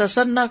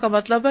 یتسنہ کا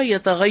مطلب ہے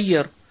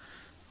یتغیر،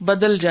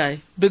 بدل جائے،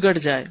 بگڑ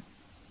جائے.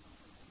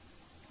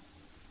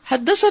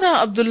 حدثنا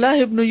عبد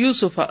الله بن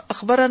يوسف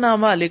اخبرنا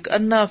مالك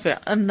عن نافع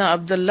ان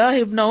عبد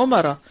الله بن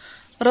عمر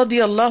رضی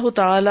اللہ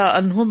تعالی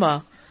عنہما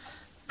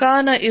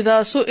كان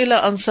اذا سئل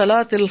عن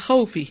صلاة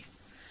الخوف،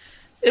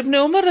 ابن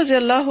عمر رضی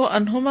اللہ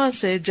عنہما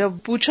سے جب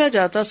پوچھا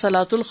جاتا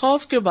صلاۃ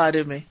الخوف کے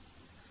بارے میں،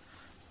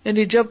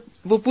 یعنی جب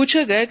وہ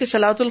پوچھے گئے کہ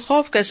صلاۃ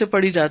الخوف کیسے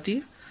پڑھی جاتی،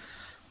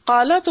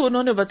 قالا تو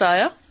انہوں نے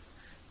بتایا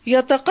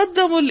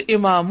یتقدم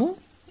الامام،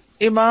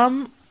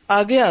 امام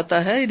آگے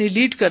آتا ہے یعنی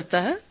لیڈ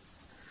کرتا ہے.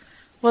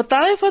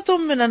 وطائفۃ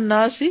من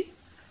الناس،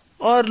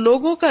 اور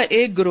لوگوں کا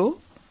ایک گروہ،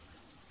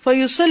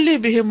 فیصلی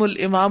بہم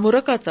الامام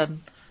رکعتن،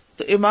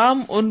 تو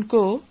امام ان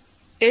کو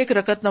ایک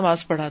رکعت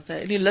نماز پڑھاتا ہے.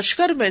 یعنی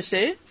لشکر میں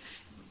سے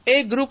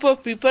ایک گروپ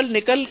آف پیپل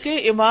نکل کے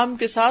امام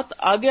کے ساتھ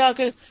آگے آ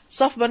کے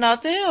صف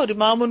بناتے ہیں اور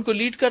امام ان کو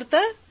لیڈ کرتا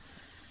ہے.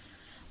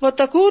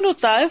 وتکون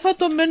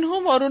طائفۃ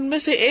منہم، اور ان میں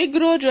سے ایک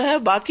گروہ جو ہے،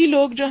 باقی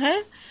لوگ جو ہیں،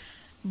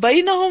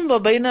 بینہم و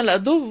بین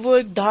العدو، وہ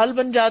ایک ڈھال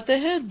بن جاتے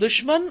ہیں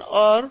دشمن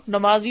اور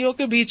نمازیوں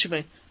کے بیچ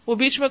میں، وہ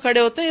بیچ میں کھڑے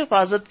ہوتے ہیں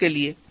حفاظت کے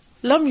لیے.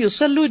 لم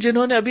یصلوا،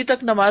 جنہوں نے ابھی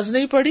تک نماز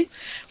نہیں پڑھی.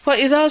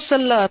 فاذا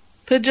صلی،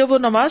 پھر جب وہ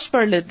نماز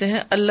پڑھ لیتے ہیں،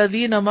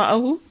 الذین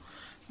معہ،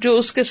 جو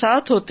اس کے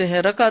ساتھ ہوتے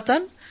ہیں،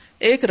 رکعتن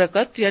ایک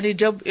رکعت، یعنی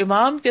جب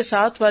امام کے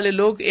ساتھ والے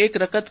لوگ ایک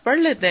رکعت پڑھ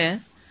لیتے ہیں،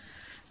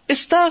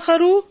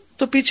 استاخروا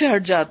تو پیچھے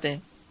ہٹ جاتے ہیں،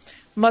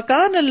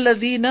 مکان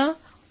الذین،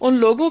 ان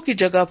لوگوں کی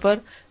جگہ پر،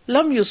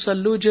 لم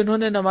یصلوا، جنہوں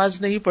نے نماز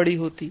نہیں پڑھی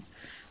ہوتی.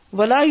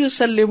 ولا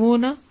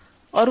یسلمون،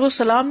 اور وہ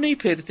سلام نہیں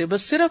پھیرتے،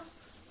 بس صرف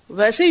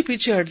ویسے ہی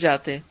پیچھے ہٹ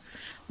جاتے ہیں.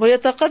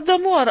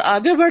 ویتقدموا، اور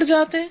آگے بڑھ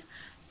جاتے ہیں،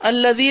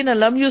 الذین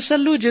لم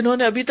یصلوا، جنہوں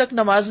نے ابھی تک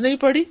نماز نہیں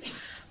پڑھی.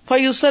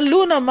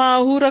 فَيُصَلُّونَ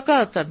مَعَهُ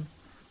رَكَعَةً،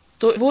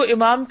 تو وہ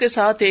امام کے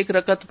ساتھ ایک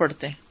رکعت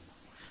پڑھتے ہیں.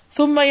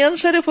 ثُمَّ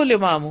يَنصَرِفُ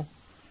الْإِمَامُ،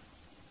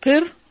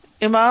 پھر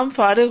امام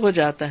فارغ ہو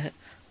جاتا ہے.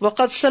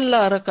 وَقَدْ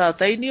صَلَّى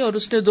رَكَعَتَيْنِ، اور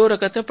اس نے 2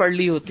 رکعتیں پڑھ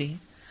لی ہوتی ہیں.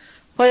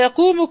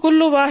 فَيَقُومُ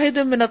كُلُّ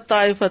وَاحِدٍ مِّنَ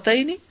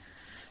الطَّائِفَتَيْنِ،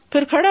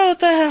 پھر کھڑا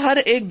ہوتا ہے ہر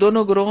ایک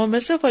دونوں گروہوں میں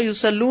سے.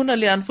 فَيُصَلُّونَ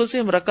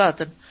لِأَنفُسِهِمْ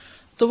رَكَعَةً،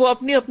 تو وہ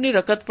اپنی اپنی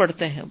رکعت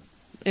پڑھتے ہیں،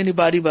 یعنی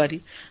باری باری.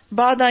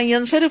 بعد ان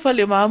ينصرف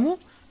الامام،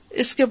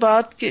 اس کے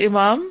بعد کہ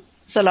امام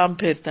سلام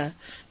پھیرتا ہے.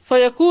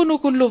 فَيَكُونُ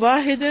كُلُّ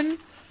وَاحِدٍ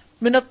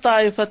مِّنَ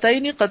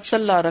الطَّائِفَتَيْنِ قَدْ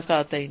صَلَّى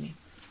رَكَعَتَيْنِ،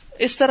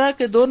 اس طرح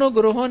کے دونوں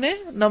گروہوں نے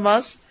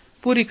نماز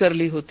پوری کر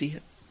لی ہوتی ہے.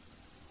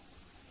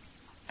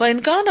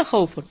 فَإِنْ كَانَ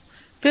خَوْفٌ،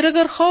 پھر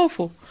اگر خوف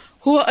ہو،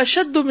 هُوَ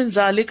أَشَدُّ مِنْ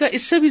ذَلِكَ،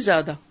 اس سے بھی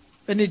زیادہ،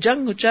 یعنی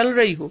جنگ چل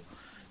رہی ہو.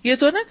 یہ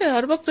تو نا کہ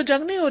ہر وقت تو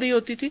جنگ نہیں ہو رہی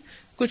ہوتی تھی،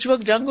 کچھ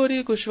وقت جنگ ہو رہی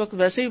ہے، کچھ وقت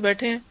ویسے ہی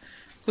بیٹھے ہیں،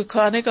 کوئی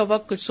کھانے کا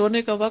وقت، کچھ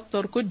سونے کا وقت،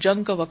 اور کچھ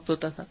جنگ کا وقت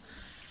ہوتا تھا.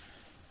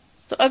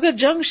 تو اگر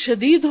جنگ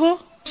شدید ہو،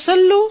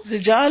 صلوا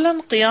رجالا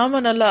قیاما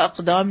علی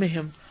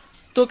اقدامہم،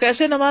 تو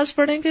کیسے نماز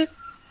پڑھیں گے؟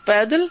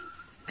 پیدل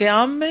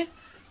قیام میں،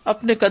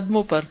 اپنے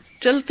قدموں پر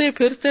چلتے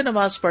پھرتے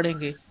نماز پڑھیں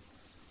گے.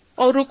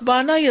 اور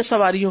رکبانہ یا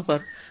سواریوں پر.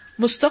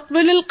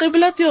 مستقبل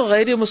القبلۃ یا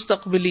غیر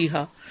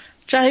مستقبلیہا،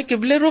 چاہے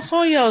قبلے رخ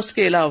ہوں یا اس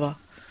کے علاوہ.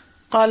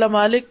 قال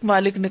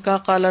مالک نے کہا،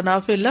 قال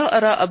نافع لا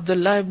ارى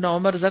عبداللہ ابن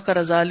عمر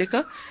ذکر ذلک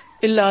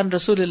الا عن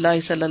رسول اللہ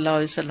صلی اللہ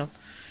علیہ وسلم،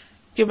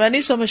 کہ میں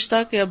نہیں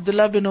سمجھتا کہ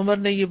عبداللہ بن عمر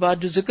نے یہ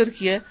بات جو ذکر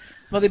کیا ہے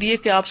مگر یہ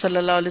کہ آپ صلی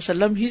اللہ علیہ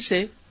وسلم ہی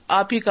سے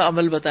آپ ہی کا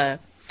عمل بتایا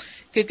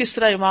کہ کس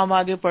طرح امام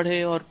آگے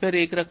پڑھے اور پھر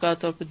ایک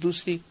رکعت اور پھر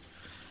دوسری.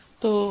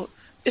 تو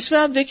اس میں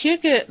آپ دیکھیے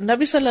کہ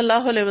نبی صلی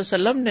اللہ علیہ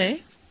وسلم نے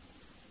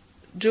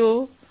جو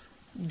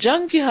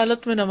جنگ کی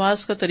حالت میں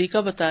نماز کا طریقہ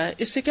بتایا،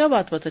 اس سے کیا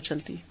بات پتہ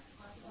چلتی؟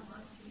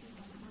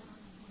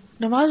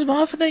 نماز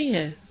معاف نہیں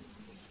ہے.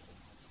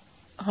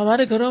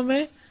 ہمارے گھروں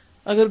میں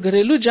اگر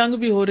گھریلو جنگ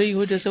بھی ہو رہی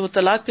ہو، جیسے وہ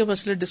طلاق کے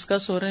مسئلے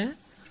ڈسکس ہو رہے ہیں،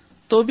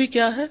 تو بھی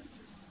کیا ہے،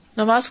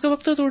 نماز کے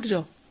وقت تو اٹھ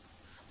جاؤ.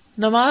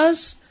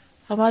 نماز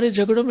ہمارے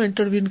جھگڑوں میں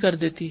انٹروین کر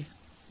دیتی ہے،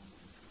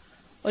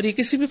 اور یہ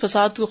کسی بھی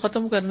فساد کو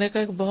ختم کرنے کا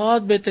ایک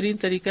بہت بہترین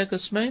طریقہ ہے کہ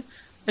اس میں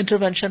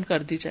انٹروینشن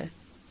کر دی جائے،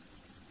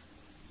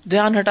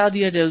 دھیان ہٹا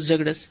دیا جائے اس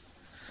جھگڑے سے.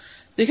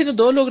 دیکھیں نا،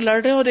 2 لوگ لڑ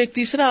رہے ہیں اور ایک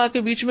تیسرا آ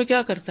کے بیچ میں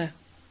کیا کرتا ہے،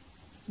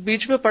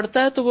 بیچ میں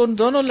پڑتا ہے، تو وہ ان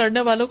دونوں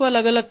لڑنے والوں کو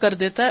الگ الگ کر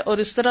دیتا ہے، اور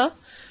اس طرح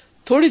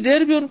تھوڑی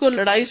دیر بھی ان کو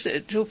لڑائی سے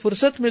جو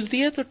فرصت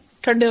ملتی ہے تو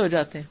ٹھنڈے ہو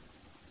جاتے ہیں.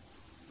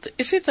 تو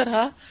اسی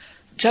طرح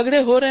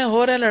جھگڑے ہو رہے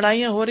ہیں،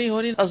 لڑائیاں ہو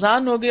رہی،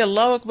 اذان ہو گئی،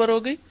 اللہ اکبر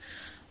ہو گئی،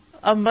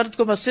 اب مرد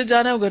کو مسجد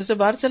جانا ہے، وہ گھر سے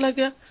باہر چلا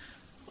گیا،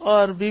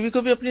 اور بیوی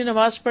کو بھی اپنی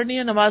نماز پڑھنی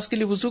ہے، نماز کے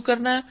لیے وضو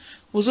کرنا ہے،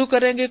 وضو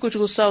کریں گے، کچھ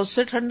غصہ اس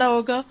سے ٹھنڈا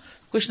ہوگا،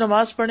 کچھ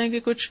نماز پڑھیں گے،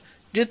 کچھ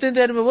جتنی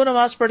دیر میں وہ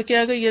نماز پڑھ کے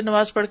آ گئی، یہ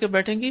نماز پڑھ کے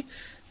بیٹھیں گی،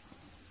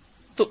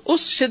 تو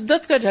اس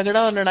شدت کا جھگڑا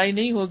اور لڑائی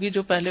نہیں ہوگی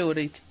جو پہلے ہو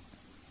رہی تھی.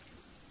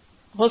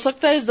 ہو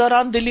سکتا ہے اس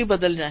دوران دل ہی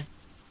بدل جائیں.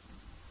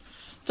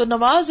 تو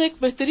نماز ایک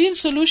بہترین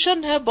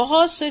سولوشن ہے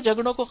بہت سے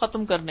جھگڑوں کو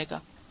ختم کرنے کا،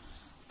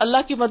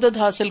 اللہ کی مدد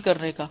حاصل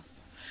کرنے کا.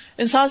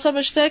 انسان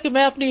سمجھتا ہے کہ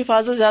میں اپنی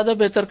حفاظت زیادہ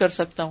بہتر کر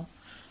سکتا ہوں.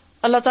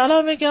 اللہ تعالیٰ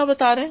ہمیں کیا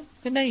بتا رہے ہیں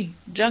کہ نہیں،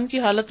 جنگ کی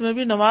حالت میں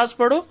بھی نماز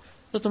پڑھو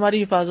تو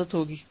تمہاری حفاظت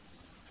ہوگی.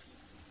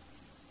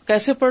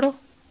 کیسے پڑھو؟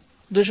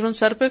 دشمن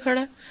سر پہ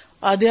کھڑا ہے،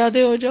 آدھے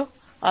آدھے ہو جاؤ،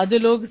 آدھے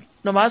لوگ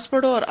نماز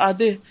پڑھو اور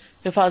آدھے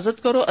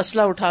حفاظت کرو،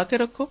 اسلحہ اٹھا کے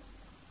رکھو.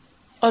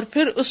 اور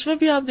پھر اس میں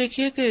بھی آپ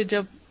دیکھیے کہ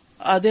جب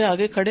آدھے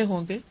آگے کھڑے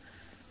ہوں گے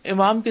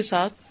امام کے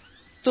ساتھ،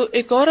 تو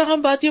ایک اور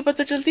اہم بات یہ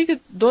پتہ چلتی کہ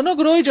دونوں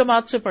گروہ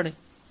جماعت سے پڑھیں،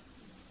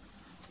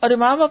 اور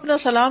امام اپنا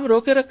سلام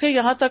روکے رکھے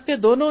یہاں تک کہ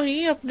دونوں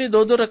ہی اپنی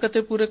 2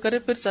 رکعتیں پورے کرے،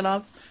 پھر سلام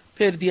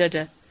پھیر دیا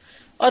جائے.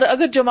 اور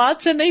اگر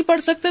جماعت سے نہیں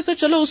پڑھ سکتے تو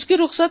چلو اس کی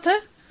رخصت ہے،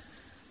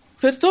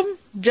 پھر تم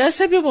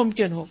جیسے بھی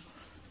ممکن ہو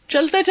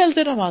چلتے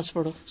چلتے نماز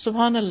پڑھو،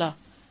 سبحان اللہ،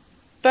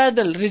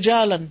 پیدل،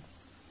 رجالن،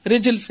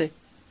 رجل سے،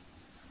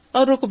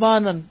 اور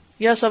رکبانن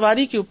یا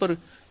سواری کے اوپر،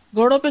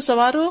 گھوڑوں پہ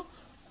سوار ہو،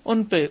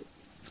 ان پہ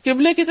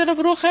قبلے کی طرف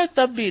رخ ہے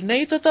تب بھی،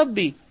 نہیں تو تب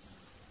بھی.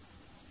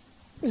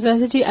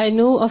 Zaza ji, I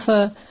know of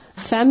a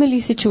family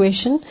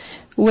situation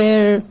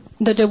where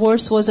the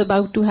divorce was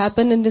about to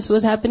happen, and this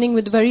was happening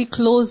with very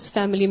close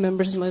family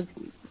members, my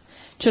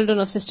children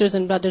of sisters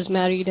and brothers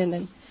married, and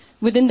then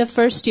within the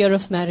first year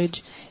of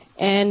marriage,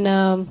 and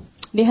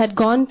they had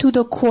gone to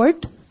the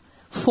court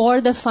for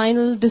the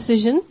final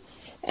decision,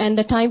 and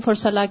the time for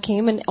Salah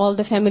came, and all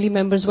the family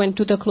members went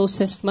to the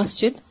closest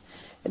masjid.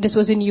 This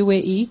was in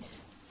UAE.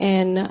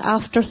 And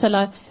after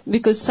Salah,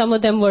 because some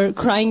of them were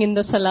crying in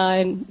the Salah,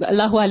 and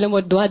Allahu Alam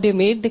what dua they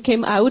made, they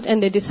came out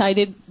and they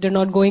decided they're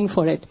not going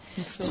for it.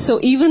 So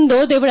even though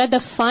they were at the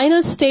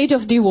final stage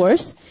of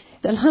divorce,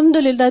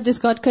 Alhamdulillah,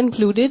 this got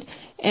concluded.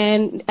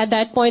 And at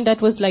that point,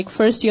 that was like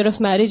first year of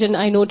marriage,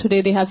 and I know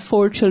today they have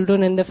 4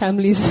 children and the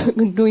family is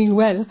doing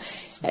well.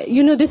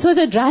 This was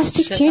a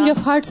drastic change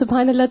of heart,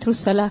 subhanallah, through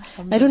Salah.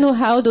 I don't know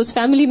how those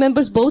family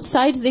members, both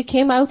sides, they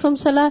came out from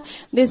Salah,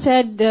 they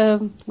said,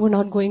 we're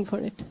not going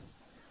for it.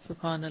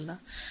 سبحان اللہ.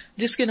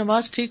 جس کی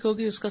نماز ٹھیک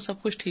ہوگی اس کا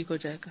سب کچھ ٹھیک ہو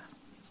جائے گا.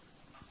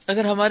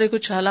 اگر ہمارے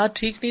کچھ حالات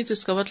ٹھیک نہیں تو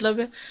اس کا مطلب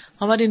ہے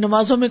ہماری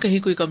نمازوں میں کہیں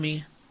کوئی کمی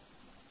ہے.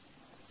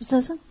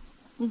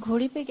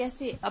 گھوڑی پہ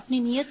کیسے اپنی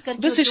نیت کر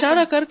کے بس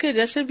اشارہ کر کے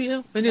جیسے بھی ہو،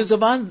 یعنی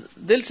زبان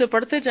دل سے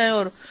پڑھتے جائیں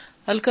اور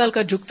ہلکا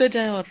ہلکا جھکتے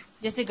جائیں، اور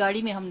جیسے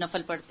گاڑی میں ہم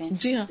نفل پڑھتے ہیں.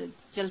 جی ہاں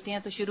چلتے ہیں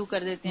تو شروع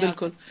کر دیتے ہیں.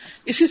 بالکل.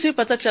 اسی سے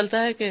پتہ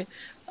چلتا ہے کہ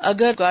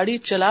اگر گاڑی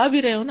چلا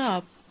بھی رہے ہو نا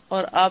آپ،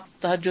 اور آپ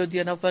تہجد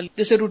یا نفل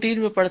جیسے روٹین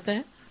میں پڑھتے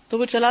ہیں، تو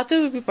وہ چلاتے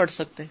ہوئے بھی پڑھ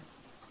سکتے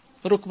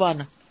ہیں،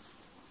 رکوانا.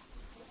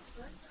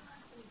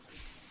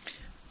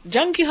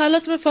 جنگ کی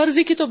حالت میں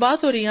فرضی کی تو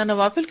بات ہو رہی ہے، یہاں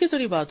نوافل کی تو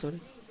نہیں بات ہو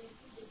رہی.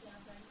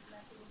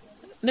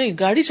 نہیں،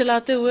 گاڑی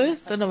چلاتے ہوئے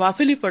تو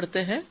نوافل ہی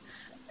پڑھتے ہیں،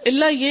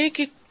 الا یہ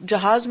کہ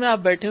جہاز میں آپ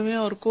بیٹھے ہوئے ہیں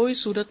اور کوئی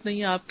صورت نہیں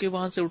ہے آپ کے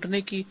وہاں سے اٹھنے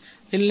کی،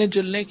 ہلنے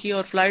جلنے کی،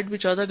 اور فلائٹ بھی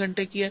 14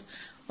 گھنٹے کی ہے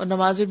اور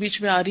نمازیں بیچ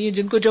میں آ رہی ہیں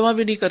جن کو جمع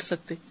بھی نہیں کر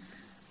سکتے.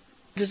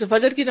 جیسے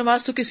فجر کی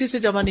نماز تو کسی سے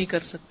جمع نہیں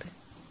کر سکتے،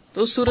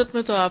 تو اس صورت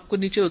میں تو آپ کو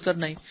نیچے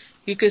اترنا ہی،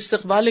 کیونکہ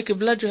استقبال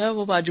قبلہ جو ہے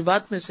وہ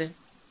واجبات میں سے،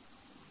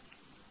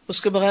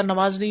 اس کے بغیر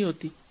نماز نہیں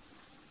ہوتی.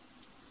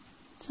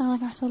 السلام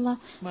علیکم ورحمۃ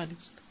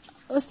اللہ.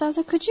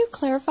 Ustaza, could you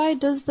clarify,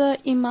 does the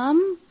imam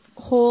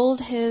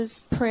hold his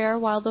prayer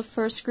while the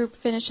first group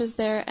finishes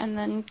there and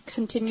then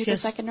continue the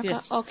second rak'ah?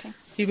 Yes. Okay.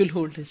 He will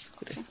hold his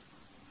prayer.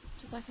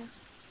 Jazakallah.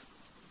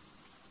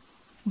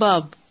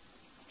 باب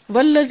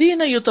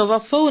والذین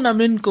یتوفون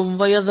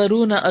منکم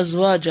ویذرون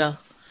ازواجا.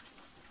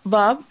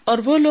 باب،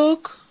 اور وہ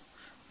لوگ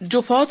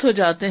جو فوت ہو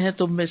جاتے ہیں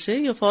تم میں سے،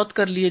 یا فوت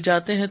کر لیے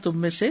جاتے ہیں تم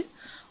میں سے،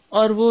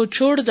 اور وہ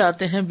چھوڑ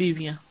جاتے ہیں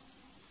بیویاں.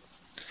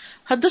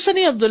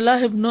 حدثني عبد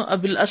الله بن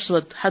ابي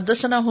الاسود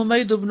حدثنا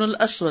حميد بن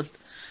الاسود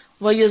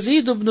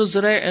ويزيد بن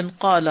زريع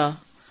قال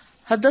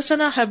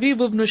حدثنا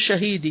حبيب بن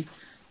الشهيد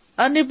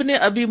عن ابن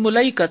ابي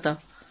مليكة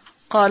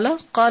قال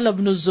قال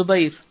ابن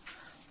الزبير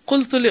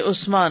قلت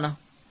لعثمان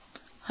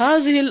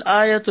هذه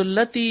الآية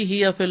التي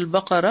هي في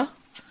البقرة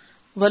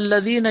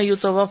والذين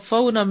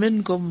يتوفون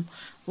منكم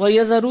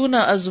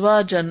ويذرون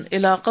أزواجا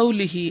إلى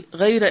قوله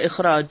غير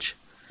إخراج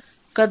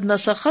قد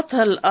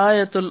نسختها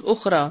الآية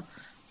الأخرى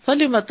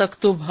فلم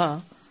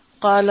تكتبها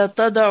قال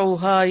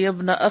تدعوها يا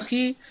ابن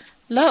أخي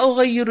لا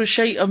أغير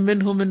شيئا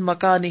منه من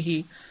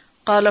مكانه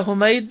قال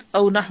حميد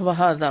أو نحو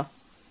هذا.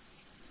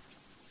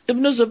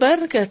 ابن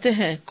زبیر کہتے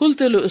ہیں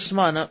قلت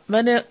لعثمان،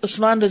 میں نے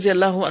عثمان رضی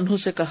اللہ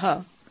عنہ سے کہا،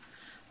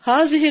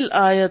 هذه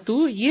الآية،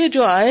 یہ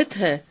جو آیت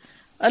ہے،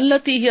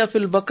 التي هي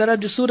في البقرة،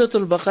 جو سورۃ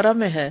البقرہ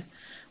میں ہے،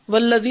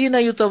 والذین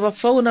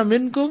يتوفون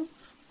منکم،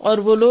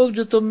 اور وہ لوگ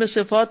جو تم میں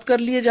سے فوت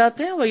کر لیے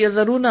جاتے ہیں،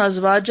 ويذرون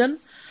ازواجا،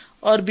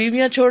 اور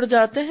بیویاں چھوڑ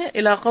جاتے ہیں،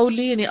 الی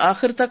قولی، یعنی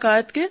آخر تک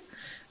آیت کے،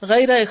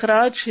 غیر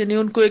اخراج، یعنی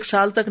ان کو 1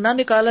 سال تک نہ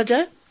نکالا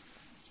جائے.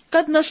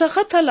 قد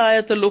نسختها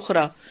الآیۃ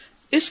الاخری،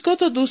 اس کو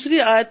تو دوسری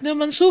آیت نے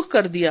منسوخ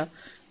کر دیا.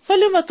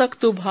 فلم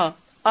تکتبها،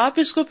 آپ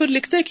اس کو پھر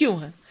لکھتے کیوں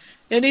ہیں؟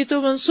 یعنی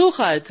تو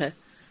منسوخ آیت ہے.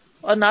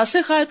 اور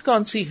ناسخ آیت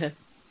کون سی ہے؟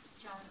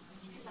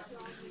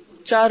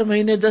 4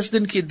 مہینے 10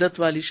 دن کی عدت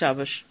والی.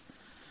 شابش.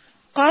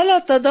 قال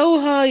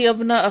تدعوها یا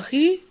ابن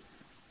اخی،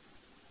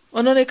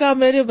 انہوں نے کہا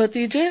میرے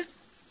بھتیجے،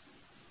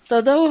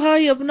 تدعوها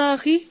یا ابن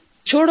اخی،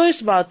 چھوڑو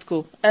اس بات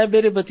کو اے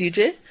میرے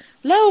بھتیجے،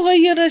 لا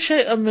اغیر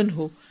شیئا منہ،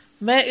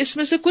 میں اس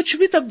میں سے کچھ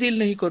بھی تبدیل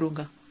نہیں کروں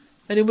گا.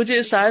 یعنی مجھے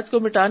اس آیت کو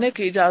مٹانے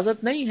کی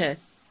اجازت نہیں ہے،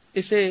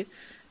 اسے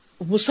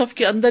مصحف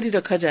کے اندر ہی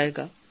رکھا جائے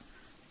گا.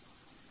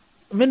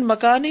 من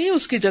مکان ہی،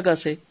 اس کی جگہ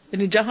سے،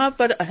 یعنی جہاں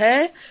پر ہے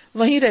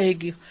وہیں رہے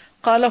گی.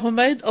 قال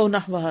حمید او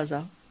نحو ھذا،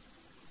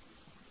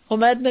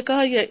 حمید نے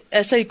کہا یہ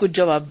ایسا ہی کچھ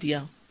جواب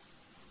دیا.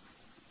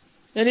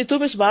 یعنی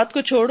تم اس بات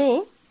کو چھوڑو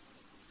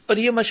اور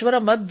یہ مشورہ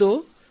مت دو،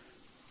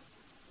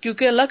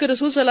 کیونکہ اللہ کے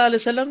رسول صلی اللہ علیہ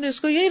وسلم نے اس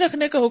کو یہی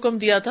رکھنے کا حکم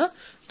دیا تھا،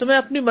 تو میں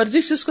اپنی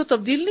مرضی سے اس کو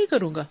تبدیل نہیں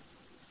کروں گا.